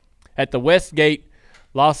 13th at the Westgate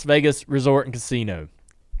Las Vegas Resort and Casino.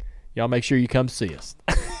 Y'all make sure you come see us.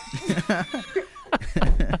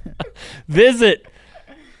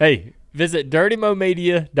 Visit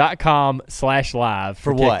dirtymomedia.com/live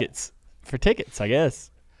for tickets. For tickets, I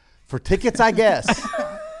guess. For tickets, I guess.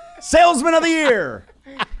 Salesman of the Year,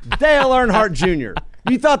 Dale Earnhardt Jr.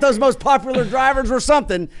 You thought those most popular drivers were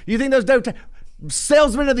something. You think those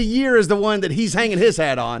Salesman of the Year is the one that he's hanging his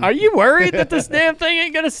hat on. Are you worried that this damn thing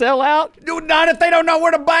ain't going to sell out? Not if they don't know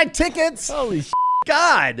where to buy tickets. Holy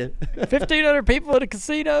God. 1,500 people at a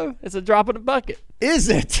casino? It's a drop in the bucket. Is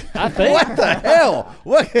it? I think. What the hell?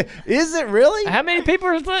 What is it really? How many people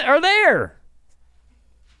are there?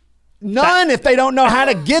 None if they don't know how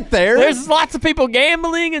to get there. There's lots of people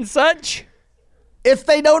gambling and such. If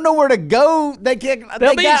they don't know where to go, they got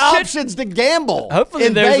options to gamble. Hopefully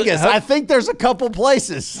in Vegas. I think there's a couple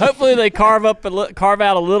places. Hopefully they carve out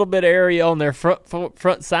a little bit of area on their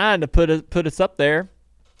front sign to put us up there.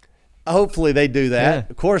 Hopefully they do that. Yeah.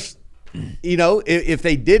 Of course, if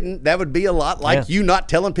they didn't, that would be a lot like you not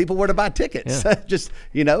telling people where to buy tickets. Yeah. Just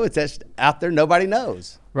it's just out there, nobody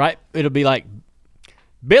knows. Right? It'll be like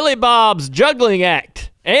Billy Bob's Juggling Act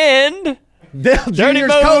and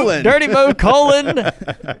Dirty Mo colon.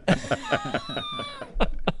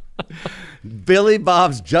 Billy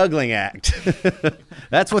Bob's Juggling Act.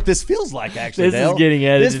 That's what this feels like, actually. This Dale. Is getting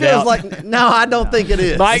edited. This feels out. like no, I don't think it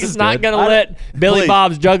is. Mike's not going to let Billy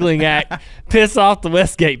Bob's Juggling Act piss off the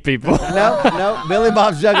Westgate people. No, Billy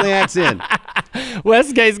Bob's Juggling Act's in.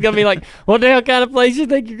 Westgate's going to be like, what the hell kind of place you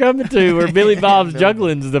think you're coming to where Billy Bob's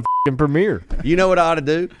Juggling's the f***ing premiere? You know what I ought to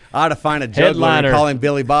do? I ought to find a juggler and call him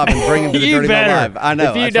Billy Bob and bring him to the Dirty Mo Live. I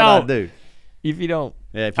know. That's what I'd do. If you don't.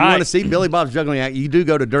 Yeah, if you want to see Billy Bob's Juggling Act, you do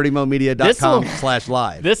go to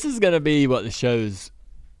dirtymomedia.com/live. This is going to be what the show's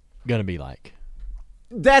going to be like.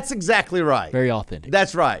 That's exactly right. Very authentic.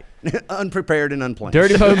 That's right. Unprepared and unplanned.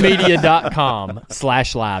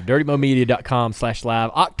 dirtymomedia.com/live.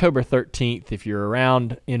 dirtymomedia.com/live. October 13th, if you're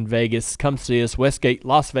around in Vegas, come see us. Westgate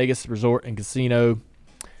Las Vegas Resort and Casino.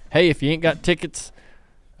 Hey, if you ain't got tickets...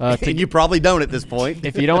 you probably don't at this point.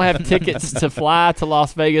 If you don't have tickets to fly to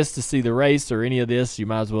Las Vegas to see the race or any of this, you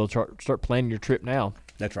might as well start planning your trip now.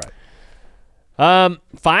 That's right.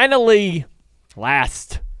 Finally,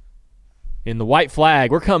 last in the white flag,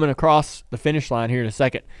 we're coming across the finish line here in a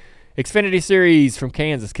second. Xfinity Series from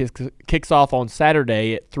Kansas kicks off on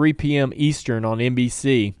Saturday at 3 p.m. Eastern on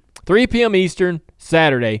NBC. 3 p.m. Eastern,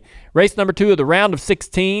 Saturday. Race number 2 of the round of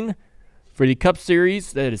 16 for the Cup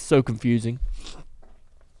Series. That is so confusing.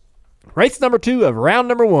 Race number 2 of round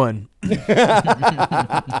number 1.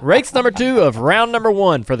 Race number 2 of round number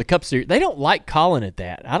 1 for the Cup Series. They don't like calling it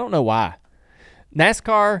that. I don't know why.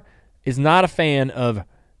 NASCAR is not a fan of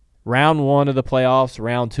round 1 of the playoffs,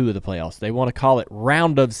 round 2 of the playoffs. They want to call it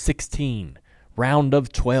round of 16, round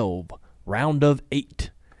of 12, round of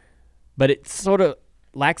 8. But it sort of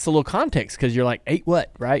lacks a little context because you're like, 8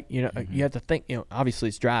 what, right? You know, you have to think, obviously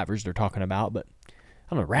it's drivers they're talking about, but I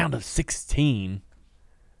don't know, round of 16.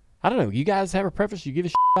 I don't know. You guys have a preference? You give a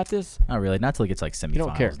shit about this? Not really. Not till it gets like semifinals. You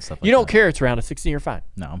don't care. And stuff like you don't that. care. It's round of 16. You're fine.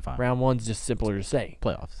 No, I'm fine. Round 1's just simpler to say.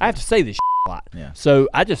 Playoffs. I have to say this a lot. Yeah. So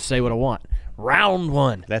I just say what I want. Round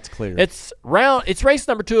 1. That's clear. It's race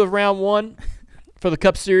number 2 of round 1 for the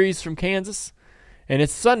Cup Series from Kansas, and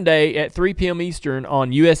it's Sunday at 3 p.m. Eastern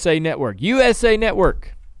on USA Network. USA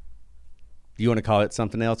Network. You want to call it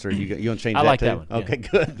something else, or you want to change I that like too? that one. Okay,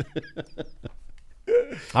 good.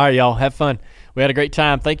 All right, y'all. Have fun. We had a great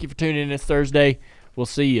time. Thank you for tuning in this Thursday. We'll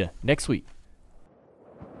see you next week.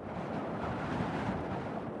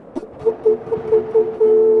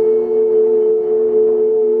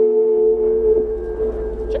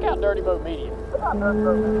 Check out Dirty Mo Media.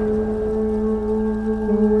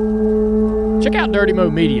 Check out Dirty Mo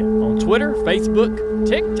Media on Twitter, Facebook,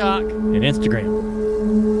 TikTok, and Instagram.